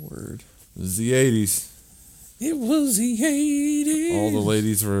 My word. It was the 80s. It was the 80s. All the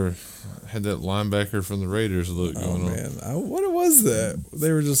ladies had that linebacker from the Raiders look going on. Man, what was that?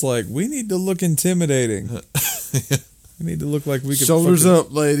 They were just like, we need to look intimidating. We need to look like we could. Shoulders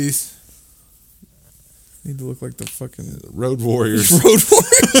up, ladies. Need to look like the fucking Road Warriors. Road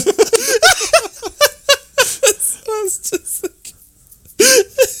Warriors. That's what I was just thinking.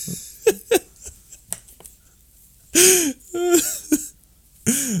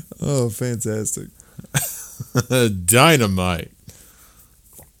 Oh, fantastic. Dynamite.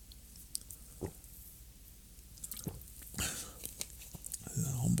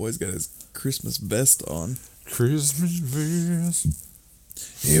 Homeboy's got his Christmas best on. Christmas vest.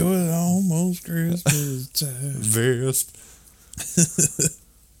 It was almost Christmas time. Vest.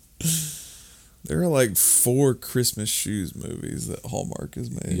 There are like 4 Christmas shoes movies that Hallmark has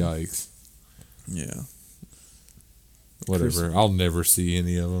made. Yikes. Yeah. Whatever. I'll never see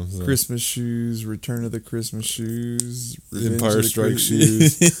any of them. So. Christmas Shoes, Return of the Christmas Shoes, Empire Strikes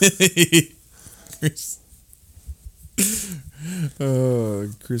Shoes.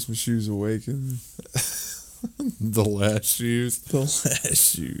 Christmas Shoes Awaken. The Last Shoes. The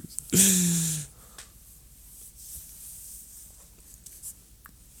Last Shoes.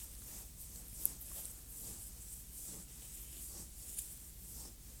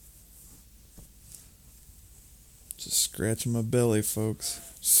 Just scratching my belly, folks.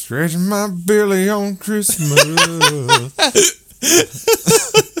 Scratching my belly on Christmas.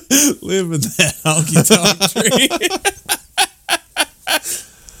 Living that honky tonk dream.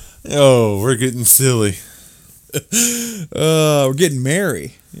 Oh, we're getting silly. We're getting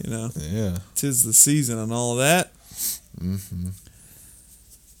merry, you know. Yeah. 'Tis the season and all of that. Mm-hmm.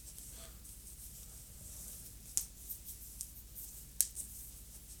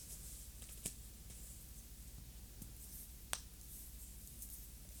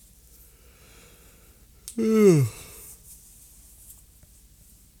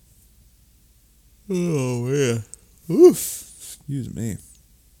 Oh, yeah. Oof. Excuse me.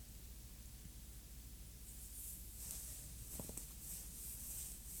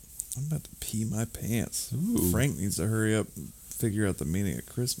 I'm about to pee my pants. Ooh. Frank needs to hurry up and figure out the meaning of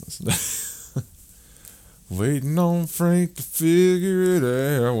Christmas. Waiting on Frank to figure it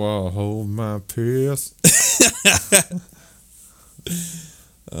out while I hold my piss.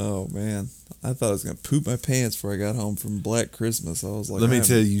 Oh, man. I thought I was going to poop my pants before I got home from Black Christmas. I was like, let me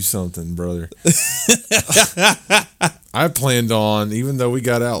tell you something, brother. I planned on, even though we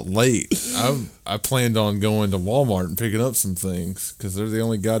got out late, I planned on going to Walmart and picking up some things because they're the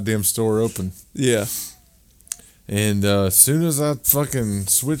only goddamn store open. Yeah. And as soon as I fucking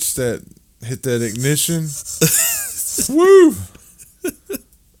hit that ignition, woo!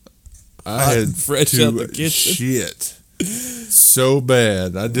 I had fresh to out the kitchen. shit so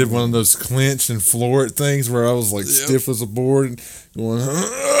bad. I did one of those clinch and floor it things where I was like stiff as a board and going,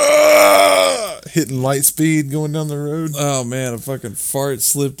 hitting light speed going down the road. Oh man, a fucking fart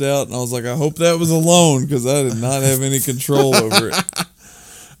slipped out and I was like, I hope that was alone because I did not have any control over it.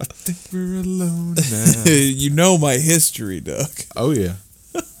 I think we're alone now. You know my history, Doug. Oh yeah.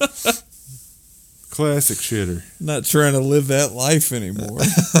 Classic shitter. Not trying to live that life anymore.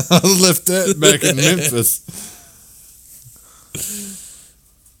 I left that back in Memphis.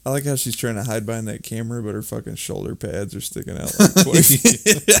 I like how she's trying to hide behind that camera, but her fucking shoulder pads are sticking out like 20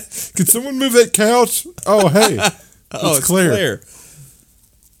 feet. Can someone move that couch? Oh, hey. It's Claire.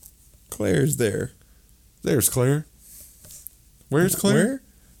 Claire's there. There's Claire. Where's Claire?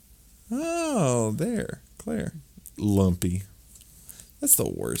 Where? Oh, there. Claire. Lumpy. That's the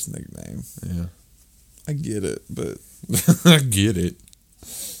worst nickname. Yeah. I get it, but... I get it.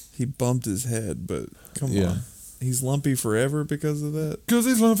 He bumped his head, but come on. He's lumpy forever because of that? Because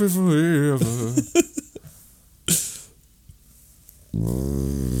he's lumpy forever.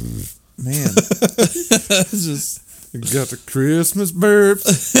 Man. It's just... Got the Christmas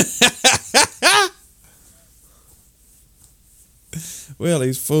burps. Well,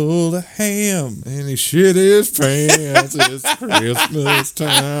 he's full of ham. And he shit his pants. It's Christmas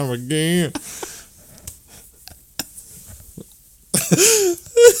time again.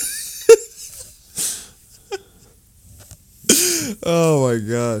 Oh my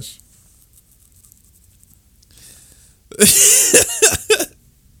gosh.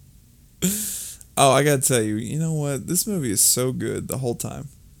 Oh, I gotta tell you, you know what? This movie is so good the whole time.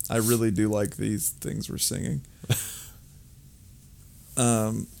 I really do like these things we're singing.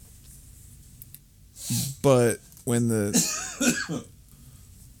 But when the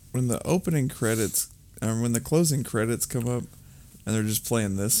opening credits, or when the closing credits come up, and they're just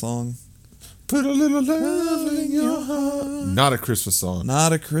playing this song, put a little love in your heart. Not a Christmas song.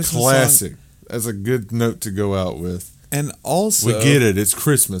 Not a Christmas Classic. song. That's a good note to go out with. And also, we get it. It's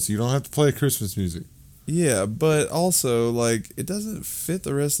Christmas. You don't have to play Christmas music. Yeah, but also, like, it doesn't fit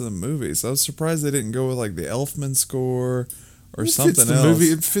the rest of the movie. So I was surprised they didn't go with, like, the Elfman score or something else.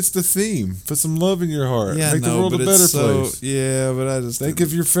 Movie. It fits the theme. Put some love in your heart. Yeah, Make the world a better place. Yeah, but I just think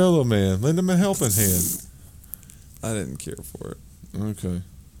of your fellow man. Lend him a helping hand. I didn't care for it. Okay.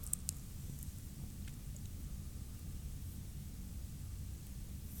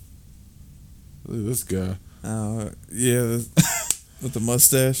 Look at this guy. Yeah, with the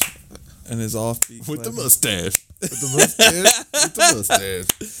mustache and his offbeat. With the mustache. With the mustache. With the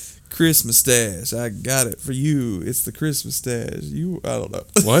mustache. Christmas stash. I got it for you. It's the Christmas stash. I don't know.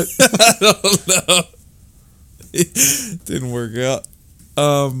 What? I don't know. It didn't work out.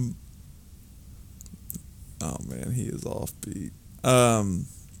 Oh man, he is offbeat.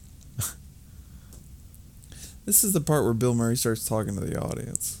 This is the part where Bill Murray starts talking to the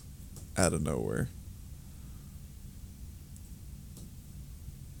audience out of nowhere.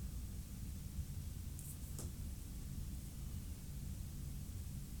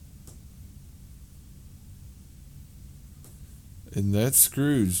 And that's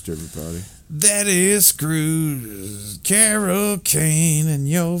Scrooged, everybody. That is Scrooged. Carol Kane and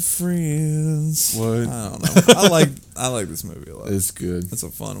your friends. What? I don't know. I like this movie a lot. It's good. It's a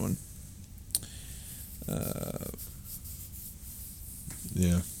fun one.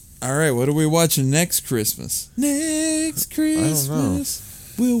 Yeah. All right, what are we watching next Christmas? Next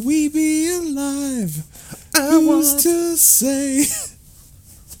Christmas, will we be alive? Who's to say?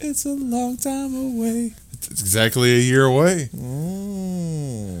 It's a long time away. It's exactly a year away.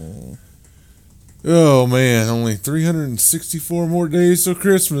 Mm. Oh, man. Only 364 more days till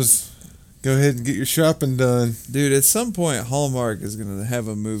Christmas. Go ahead and get your shopping done. Dude, at some point, Hallmark is going to have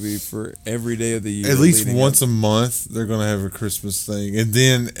a movie for every day of the year. At least once a month, they're going to have a Christmas thing. And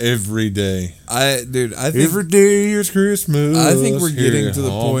then every day. I think every day is Christmas. I think we're getting to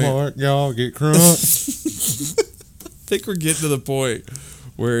the Hallmark, point. Y'all get crunk. I think we're getting to the point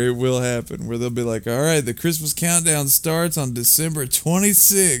where it will happen, where they'll be like, all right, the Christmas countdown starts on December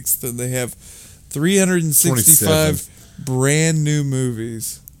 26th, and they have 365 brand new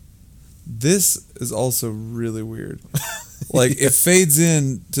movies. This is also really weird. Like, it fades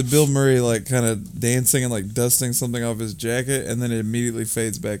in to Bill Murray, like, kind of dancing and, like, dusting something off his jacket, and then it immediately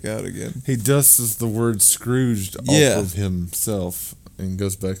fades back out again. He dusts the word Scrooged off of himself and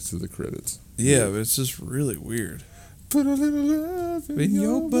goes back to the credits. Yeah, but it's just really weird. Put a little love in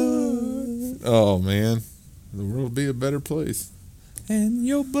your butt. Oh, man. The world will be a better place. And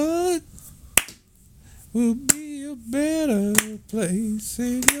your butt will be a better place.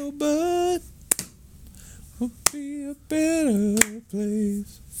 And your butt will be a better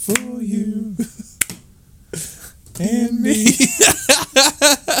place for you. and me.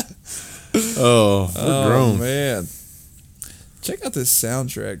 Oh, we're grown. Man. Check out this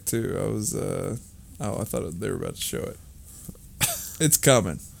soundtrack too. I thought they were about to show it. It's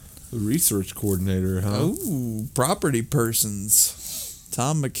coming. The research coordinator, huh? Ooh, property persons.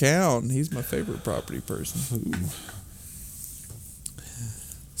 Tom McCown. He's my favorite property person. Ooh.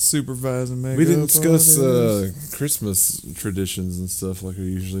 Supervising makeup. We didn't discuss Christmas traditions and stuff like we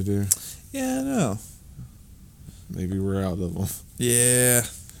usually do. Yeah, I know. Maybe we're out of them. Yeah.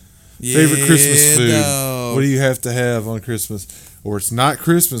 Favorite Christmas food? No. What do you have to have on Christmas? Or it's not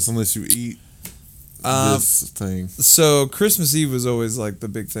Christmas unless you eat this thing. So Christmas Eve was always like the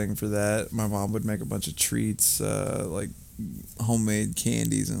big thing for that. My mom would make a bunch of treats, like homemade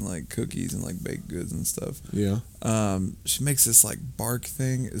candies and like cookies and like baked goods and stuff. Yeah. She makes this like bark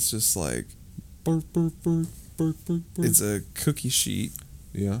thing. It's just like it's a cookie sheet.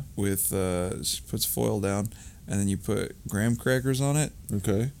 Yeah. With she puts foil down, and then you put graham crackers on it.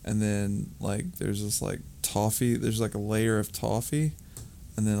 Okay. And then like there's this like toffee. There's like a layer of toffee,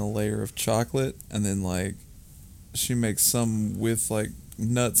 and then a layer of chocolate, and then like she makes some with like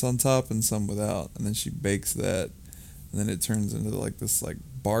nuts on top and some without, and then she bakes that, and then it turns into like this like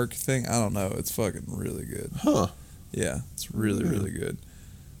bark thing. I don't know. It's fucking really good. Huh. Yeah, it's really really good.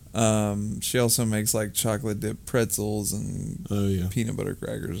 She also makes like chocolate dipped pretzels and peanut butter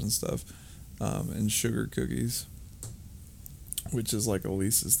crackers and stuff, and sugar cookies, which is like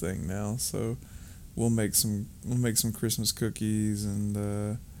Elisa's thing now. So we'll make some Christmas cookies,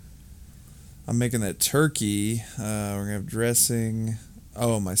 and I'm making that turkey. We're gonna have dressing.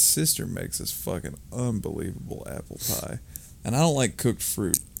 Oh, my sister makes this fucking unbelievable apple pie, and I don't like cooked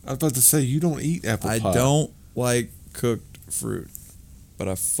fruit. I was about to say, you don't eat apple pie. I don't like cooked fruit. But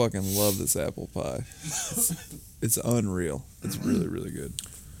I fucking love this apple pie. It's unreal. It's really, really good.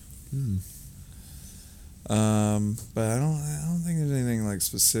 But I don't think there's anything like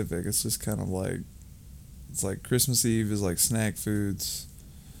specific. It's just kind of like, it's like Christmas Eve is like snack foods.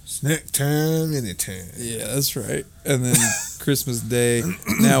 Snack time anytime. Yeah, that's right. And then Christmas Day.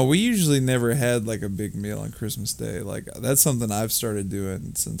 Now, we usually never had like a big meal on Christmas Day. Like, that's something I've started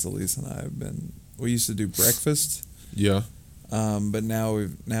doing since Elise and I have been. We used to do breakfast. Yeah. But now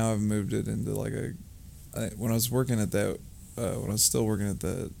I've moved it into like when I was working at that when I was still working at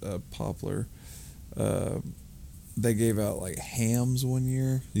the Poplar, they gave out like hams one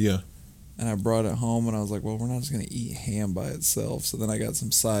year. Yeah. And I brought it home, and I was like, well, we're not just gonna eat ham by itself. So then I got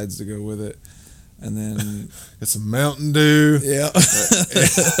some sides to go with it, and then got some Mountain Dew. Yeah.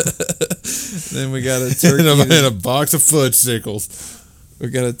 Then we got a turkey and a box of fudgesicles. We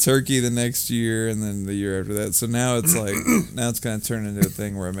got a turkey the next year, and then the year after that. So now it's like, it's kind of turned into a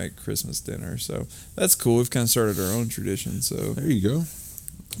thing where I make Christmas dinner. So that's cool. We've kind of started our own tradition. So there you go.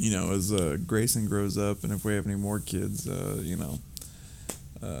 You know, as Grayson grows up, and if we have any more kids,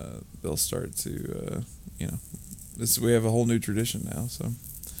 they'll start to, we have a whole new tradition now. So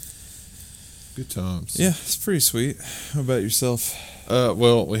good times. Yeah, it's pretty sweet. How about yourself?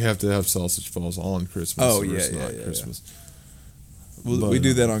 Well, we have to have sausage balls on Christmas. Oh, yeah, Christmas. We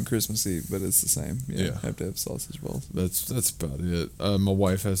do that on Christmas Eve, but it's the same. Yeah, have to have sausage balls. That's about it. My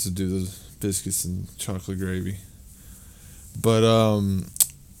wife has to do the biscuits and chocolate gravy. But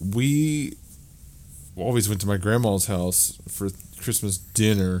we always went to my grandma's house for Christmas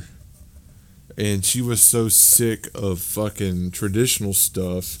dinner, and she was so sick of fucking traditional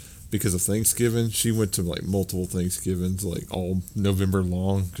stuff because of Thanksgiving. She went to like multiple Thanksgivings, like all November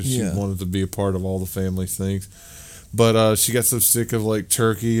long, because she wanted to be a part of all the family things. But she got so sick of like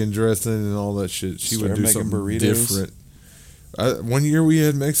turkey and dressing and all that shit. She would do something burritos. Different. One year we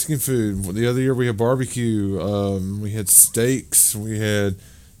had Mexican food. The other year we had barbecue. We had steaks. We had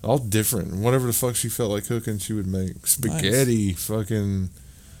all different. Whatever the fuck she felt like cooking, she would make. Spaghetti, fucking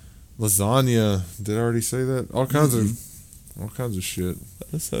lasagna. Did I already say that? All kinds of shit.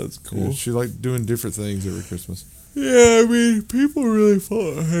 That sounds cool. Yeah, she liked doing different things every Christmas. Yeah, I mean, people really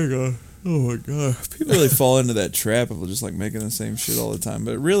fall. Hang on. Oh my god. People really fall into that trap of just like making the same shit all the time.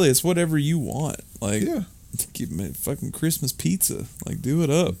 But really, it's whatever you want. Like, keep making fucking Christmas pizza. Like, do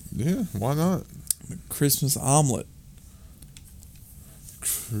it up. Yeah, why not? Christmas omelet.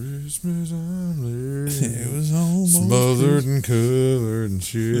 Christmas omelet. It was almost smothered and covered and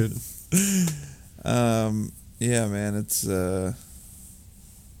shit. Yeah, man, it's I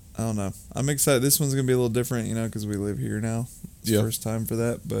don't know. I'm excited. This one's gonna be a little different, because we live here now. It's the first time for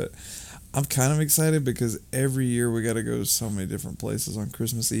that, but I'm kind of excited because every year we got to go to so many different places on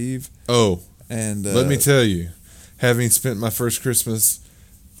Christmas Eve. Oh, and let me tell you, having spent my first Christmas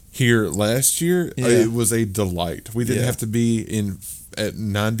Here last year, it was a delight. We didn't have to be at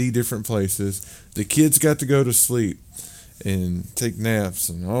 90 different places. The kids got to go to sleep and take naps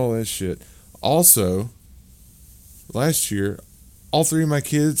and all that shit. Also, last year, all 3 of my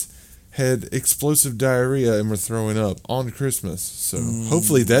kids had explosive diarrhea and were throwing up on Christmas. So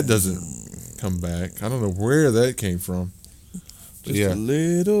hopefully that doesn't come back. I don't know where that came from. Just a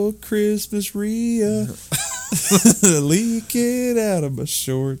little Christmas Rhea leaking out of my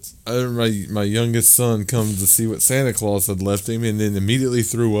shorts. My youngest son comes to see what Santa Claus had left him and then immediately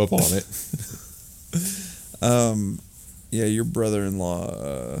threw up on it. Yeah, your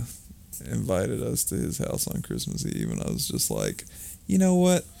brother-in-law invited us to his house on Christmas Eve, and I was just like, you know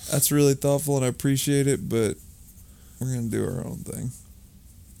what? That's really thoughtful, and I appreciate it, but we're going to do our own thing.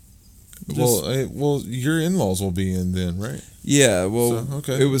 Well, your in-laws will be in then, right? Yeah, well, so,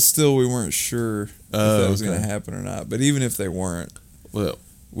 okay. It was still, we weren't sure if that was going to happen or not. But even if they weren't. Well,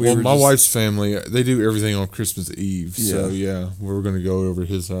 my wife's family, they do everything on Christmas Eve. Yeah. So, yeah, we're going to go over to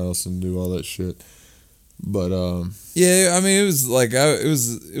his house and do all that shit. But, yeah, I mean, it was like, it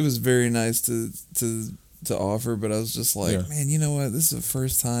was very nice to offer, but I was just like, man, you know what? This is the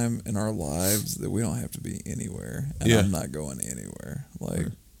first time in our lives that we don't have to be anywhere. And I'm not going anywhere. Like,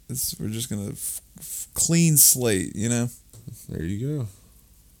 we're just going to clean slate, you know? There you go.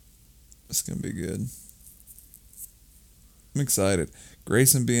 It's going to be good. I'm excited.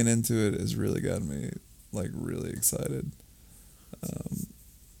 Grayson being into it has really got me, like, really excited.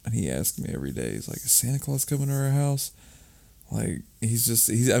 And he asks me every day, he's like, is Santa Claus coming to our house? Like, he's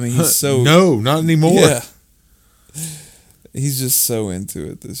so... No, not anymore. Yeah. He's just so into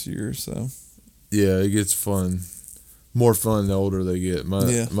it this year, so... Yeah, it gets fun. More fun the older they get.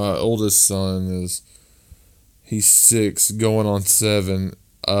 My oldest son he's 6, going on 7.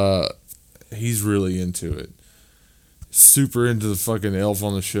 He's really into it. Super into the fucking Elf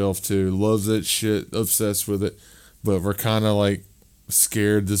on the Shelf too. Loves that shit. Obsessed with it. But we're kind of like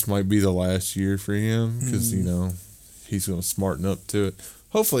scared this might be the last year for him because you know he's gonna smarten up to it.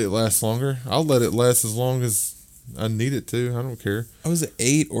 Hopefully it lasts longer. I'll let it last as long as I need it to. I don't care. I was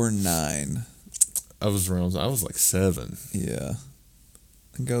 8 or 9. I was like 7. Yeah.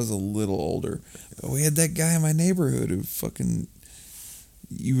 I think I was a little older. But we had that guy in my neighborhood who fucking...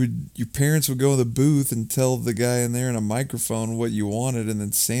 Your parents would go in the booth and tell the guy in there in a microphone what you wanted, and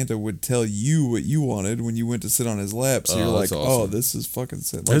then Santa would tell you what you wanted when you went to sit on his lap. So you're like, awesome. Oh, this is fucking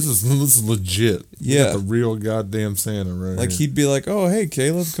Santa. Like, this is legit. Yeah. We got the real goddamn Santa right Like, here. he'd be like, oh, hey,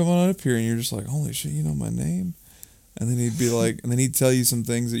 Caleb, come on up here. And you're just like, holy shit, you know my name? And then he'd be like, and then he'd tell you some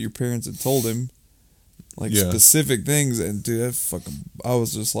things that your parents had told him. Like, specific things. And, dude, I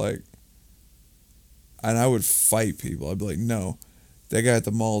was just like, and I would fight people. I'd be like, no, that guy at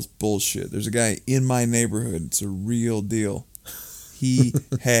the mall is bullshit. There's a guy in my neighborhood. It's a real deal. He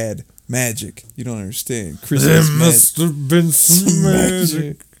had magic. You don't understand. Christmas there must have been some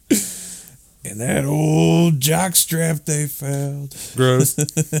magic. And that old jockstrap they found. Gross.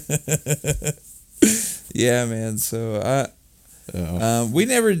 Yeah, man. So we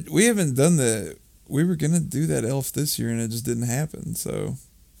haven't done we were gonna do that elf this year and it just didn't happen. So,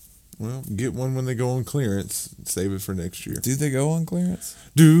 well, get one when they go on clearance. Save it for next year. Do they go on clearance?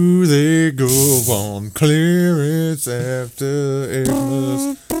 Do they go on clearance after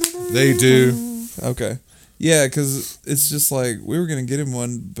Xmas? They do. Okay. Yeah, because it's just like we were gonna get him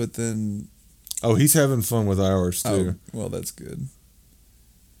one, but then. Oh, he's having fun with ours too. Oh, well, that's good.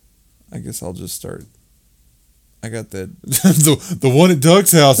 I guess I'll just start. I got that. the one at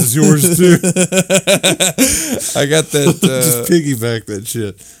Doug's house is yours too. I got that. Just piggyback that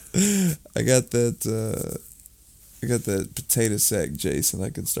shit. I got that potato sack Jason. I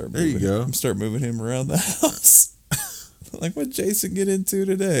can start moving. There you go. Start moving him around the house. Like, what Jason get into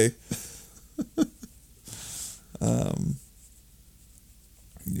today?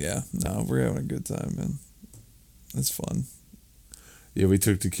 Yeah, no, we're having a good time, man. It's fun. Yeah, we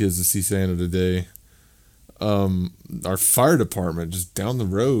took the kids to see Santa today. Our fire department just down the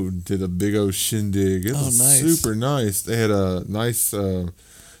road did a big old shindig. It was nice. Super nice. They had a nice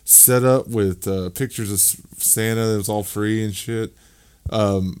setup with pictures of Santa that was all free and shit.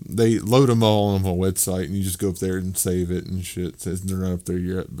 They load them all on a website and you just go up there and save it and shit. They're not up there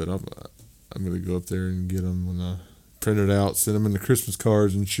yet, but I'm gonna go up there and get them when I print it out, send them in the Christmas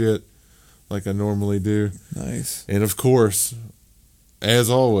cards and shit like I normally do. Nice. And of course,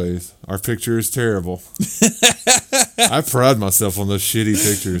 as always, our picture is terrible. I pride myself on those shitty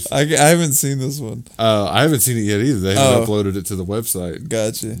pictures. I haven't seen this one. I haven't seen it yet either. They haven't uploaded it to the website.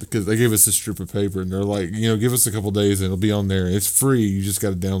 Gotcha. Because they gave us a strip of paper and they're like, give us a couple days and it'll be on there. It's free. You just got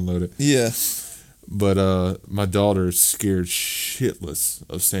to download it. Yeah. But my daughter is scared shitless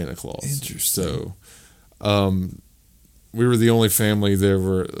of Santa Claus. Interesting. So, we were the only family there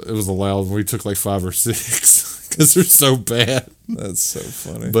where it was allowed. We took like 5 or 6 because they're so bad. That's so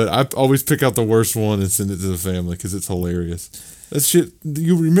funny. But I always pick out the worst one and send it to the family because it's hilarious. That shit,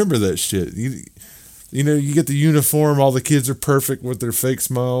 you remember that shit. You know, you get the uniform, all the kids are perfect with their fake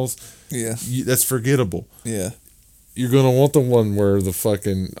smiles. Yeah. That's forgettable. Yeah. You're going to want the one where the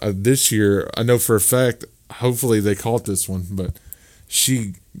fucking, this year, I know for a fact, hopefully they caught this one, but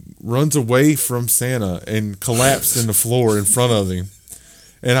she runs away from Santa and collapsed in the floor in front of him.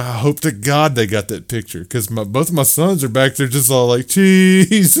 And I hope to God they got that picture because both of my sons are back there just all like,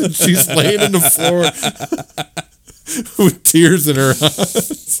 cheese. And she's laying in the floor with tears in her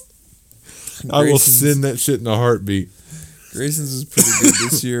eyes. I will send that shit in a heartbeat. Grayson's is pretty good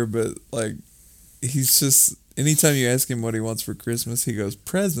this year, but like, he's just, anytime you ask him what he wants for Christmas, he goes,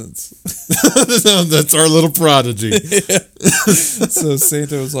 presents. That's our little prodigy. Yeah. So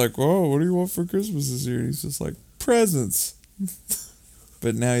Santa was like, whoa, what do you want for Christmas this year? And he's just like, presents.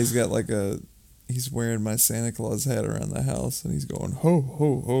 But now he's got like he's wearing my Santa Claus hat around the house, and he's going, ho,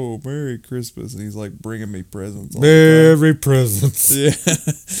 ho, ho, Merry Christmas. And he's like bringing me presents all the Merry presents. Yeah.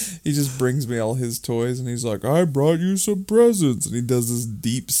 He just brings me all his toys, and he's like, I brought you some presents. And he does this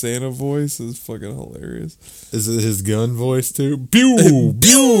deep Santa voice. It's fucking hilarious. Is it his gun voice too? Pew!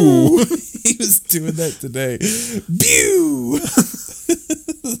 Pew! He was doing that today. Pew!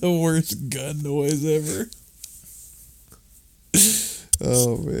 The worst gun noise ever.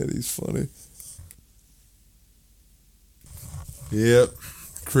 Oh, man, he's funny. Yep.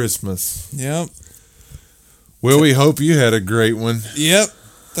 Christmas. Yep. Well, we hope you had a great one. Yep.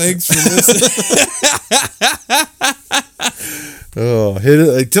 Thanks for listening. Oh, hit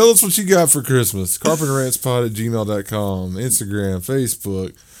it. Tell us what you got for Christmas. carpenterrantspod@gmail.com. Instagram,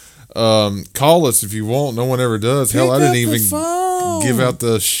 Facebook. Call us if you want. No one ever does. Hell, I didn't even give out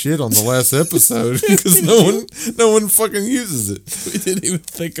the shit on the last episode because no one fucking uses it. We didn't even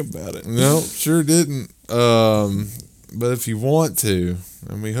think about it. No, sure didn't. But if you want to,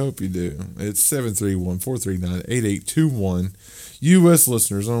 and we hope you do, it's 731-439-8821. U.S.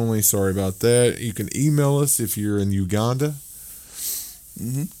 listeners only. Sorry about that. You can email us if you're in Uganda.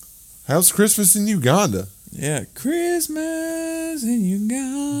 Mm-hmm. How's Christmas in Uganda? Yeah, Christmas in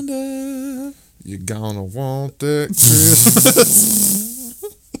Uganda. You're gonna want that Christmas.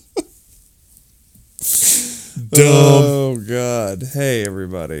 Dumb. Oh, God. Hey,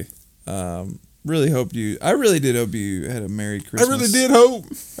 everybody. I really did hope you had a Merry Christmas. I really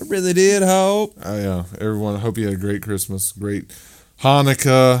did hope. Oh, yeah. Everyone, I hope you had a great Christmas, great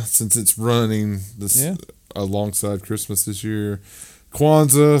Hanukkah, since it's running alongside Christmas this year.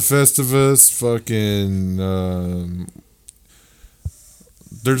 Kwanzaa, Festivus, fucking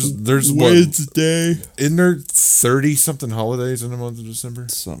there's Wednesday. Isn't there 30 something holidays in the month of December?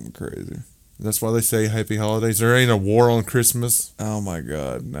 Something crazy. That's why they say happy holidays. There ain't a war on Christmas. Oh my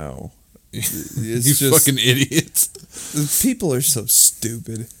God, no. It's you just, fucking idiots. People are so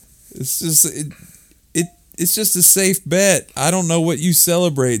stupid. It's just it's just a safe bet. I don't know what you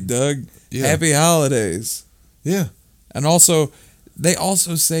celebrate, Doug. Yeah. Happy holidays. Yeah. And also, they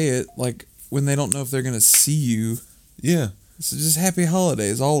also say it like when they don't know if they're going to see you. Yeah. So just happy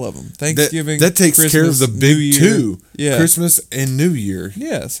holidays, all of them. Thanksgiving, that takes Christmas, care of the big New Year. two. Yeah. Christmas and New Year.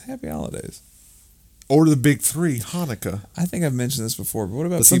 Yes, happy holidays. Or the big three, Hanukkah. I think I've mentioned this before, but what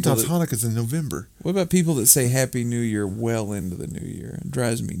about but people sometimes Hanukkah's in November. What about people that say Happy New Year well into the New Year? It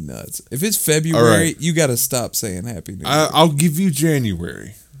drives me nuts. If it's February, you got to stop saying Happy New Year. I'll give you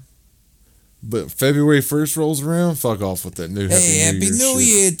January. But February 1st rolls around, fuck off with that new Happy New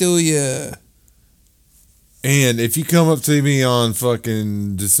Year to you. And if you come up to me on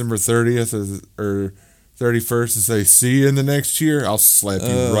fucking December 30th or 31st and say, see you in the next year, I'll slap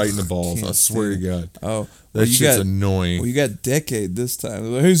you right in the balls. I swear to God. Oh. That shit's annoying. Well, you got decade this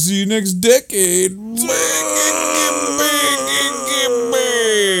time. Like, hey, see you next decade.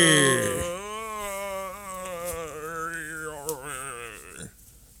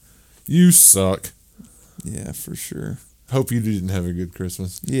 You suck. Yeah, for sure. Hope you didn't have a good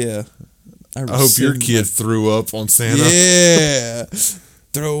Christmas. Yeah. I hope your kid threw up on Santa. Yeah.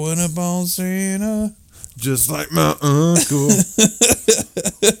 Throwing up on Santa. Just like my uncle.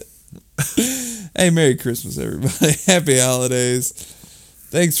 Hey, Merry Christmas, everybody. Happy holidays.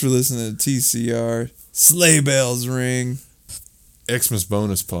 Thanks for listening to TCR. Sleigh bells ring. Xmas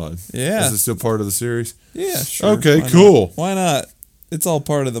Bonus Pod. Yeah. Is it still part of the series? Yeah, sure. Okay, Why cool. not? Why not? It's all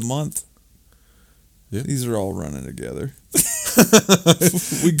part of the month. Yeah. These are all running together.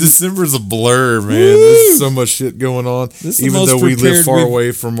 December's a blur, man. There's so much shit going on. Even though we live far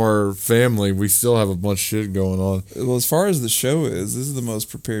away from our family, we still have a bunch of shit going on. Well, as far as the show is, this is the most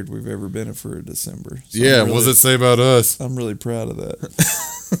prepared we've ever been for a December. So yeah, what does it say about us? I'm really proud of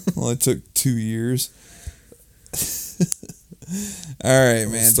that. Well, it took 2 years. All right,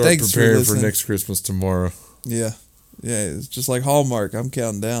 man. Start Thanks preparing for for next Christmas tomorrow. Yeah. Yeah, it's just like Hallmark. I'm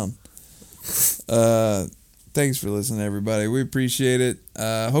counting down. Thanks for listening, everybody. We appreciate it.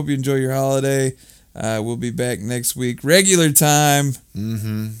 Hope you enjoy your holiday. We'll be back next week. Regular time.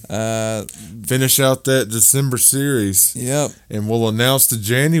 Mm-hmm. Finish out that December series. Yep. And we'll announce the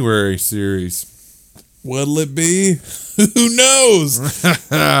January series. What'll it be? Who knows?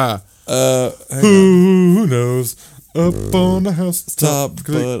 Who knows? Up on the house top,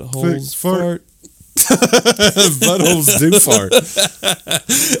 buttholes fart. Buttholes do fart.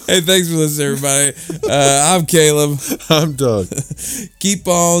 Hey, thanks for listening, everybody. I'm Caleb. I'm Doug. Keep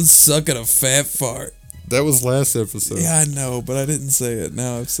on sucking a fat fart. That was last episode. Yeah, I know, but I didn't say it.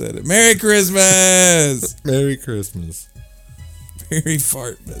 Now I've said it. Merry Christmas. Merry Christmas. Merry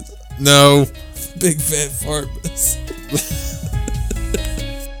Fartmas. No. Big fat Fartmas.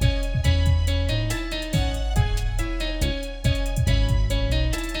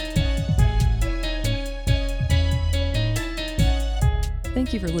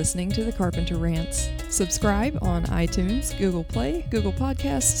 Thank you for listening to the Carpenter Rants. Subscribe on iTunes, Google Play, Google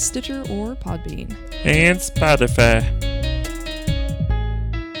Podcasts, Stitcher, or Podbean. And Spotify.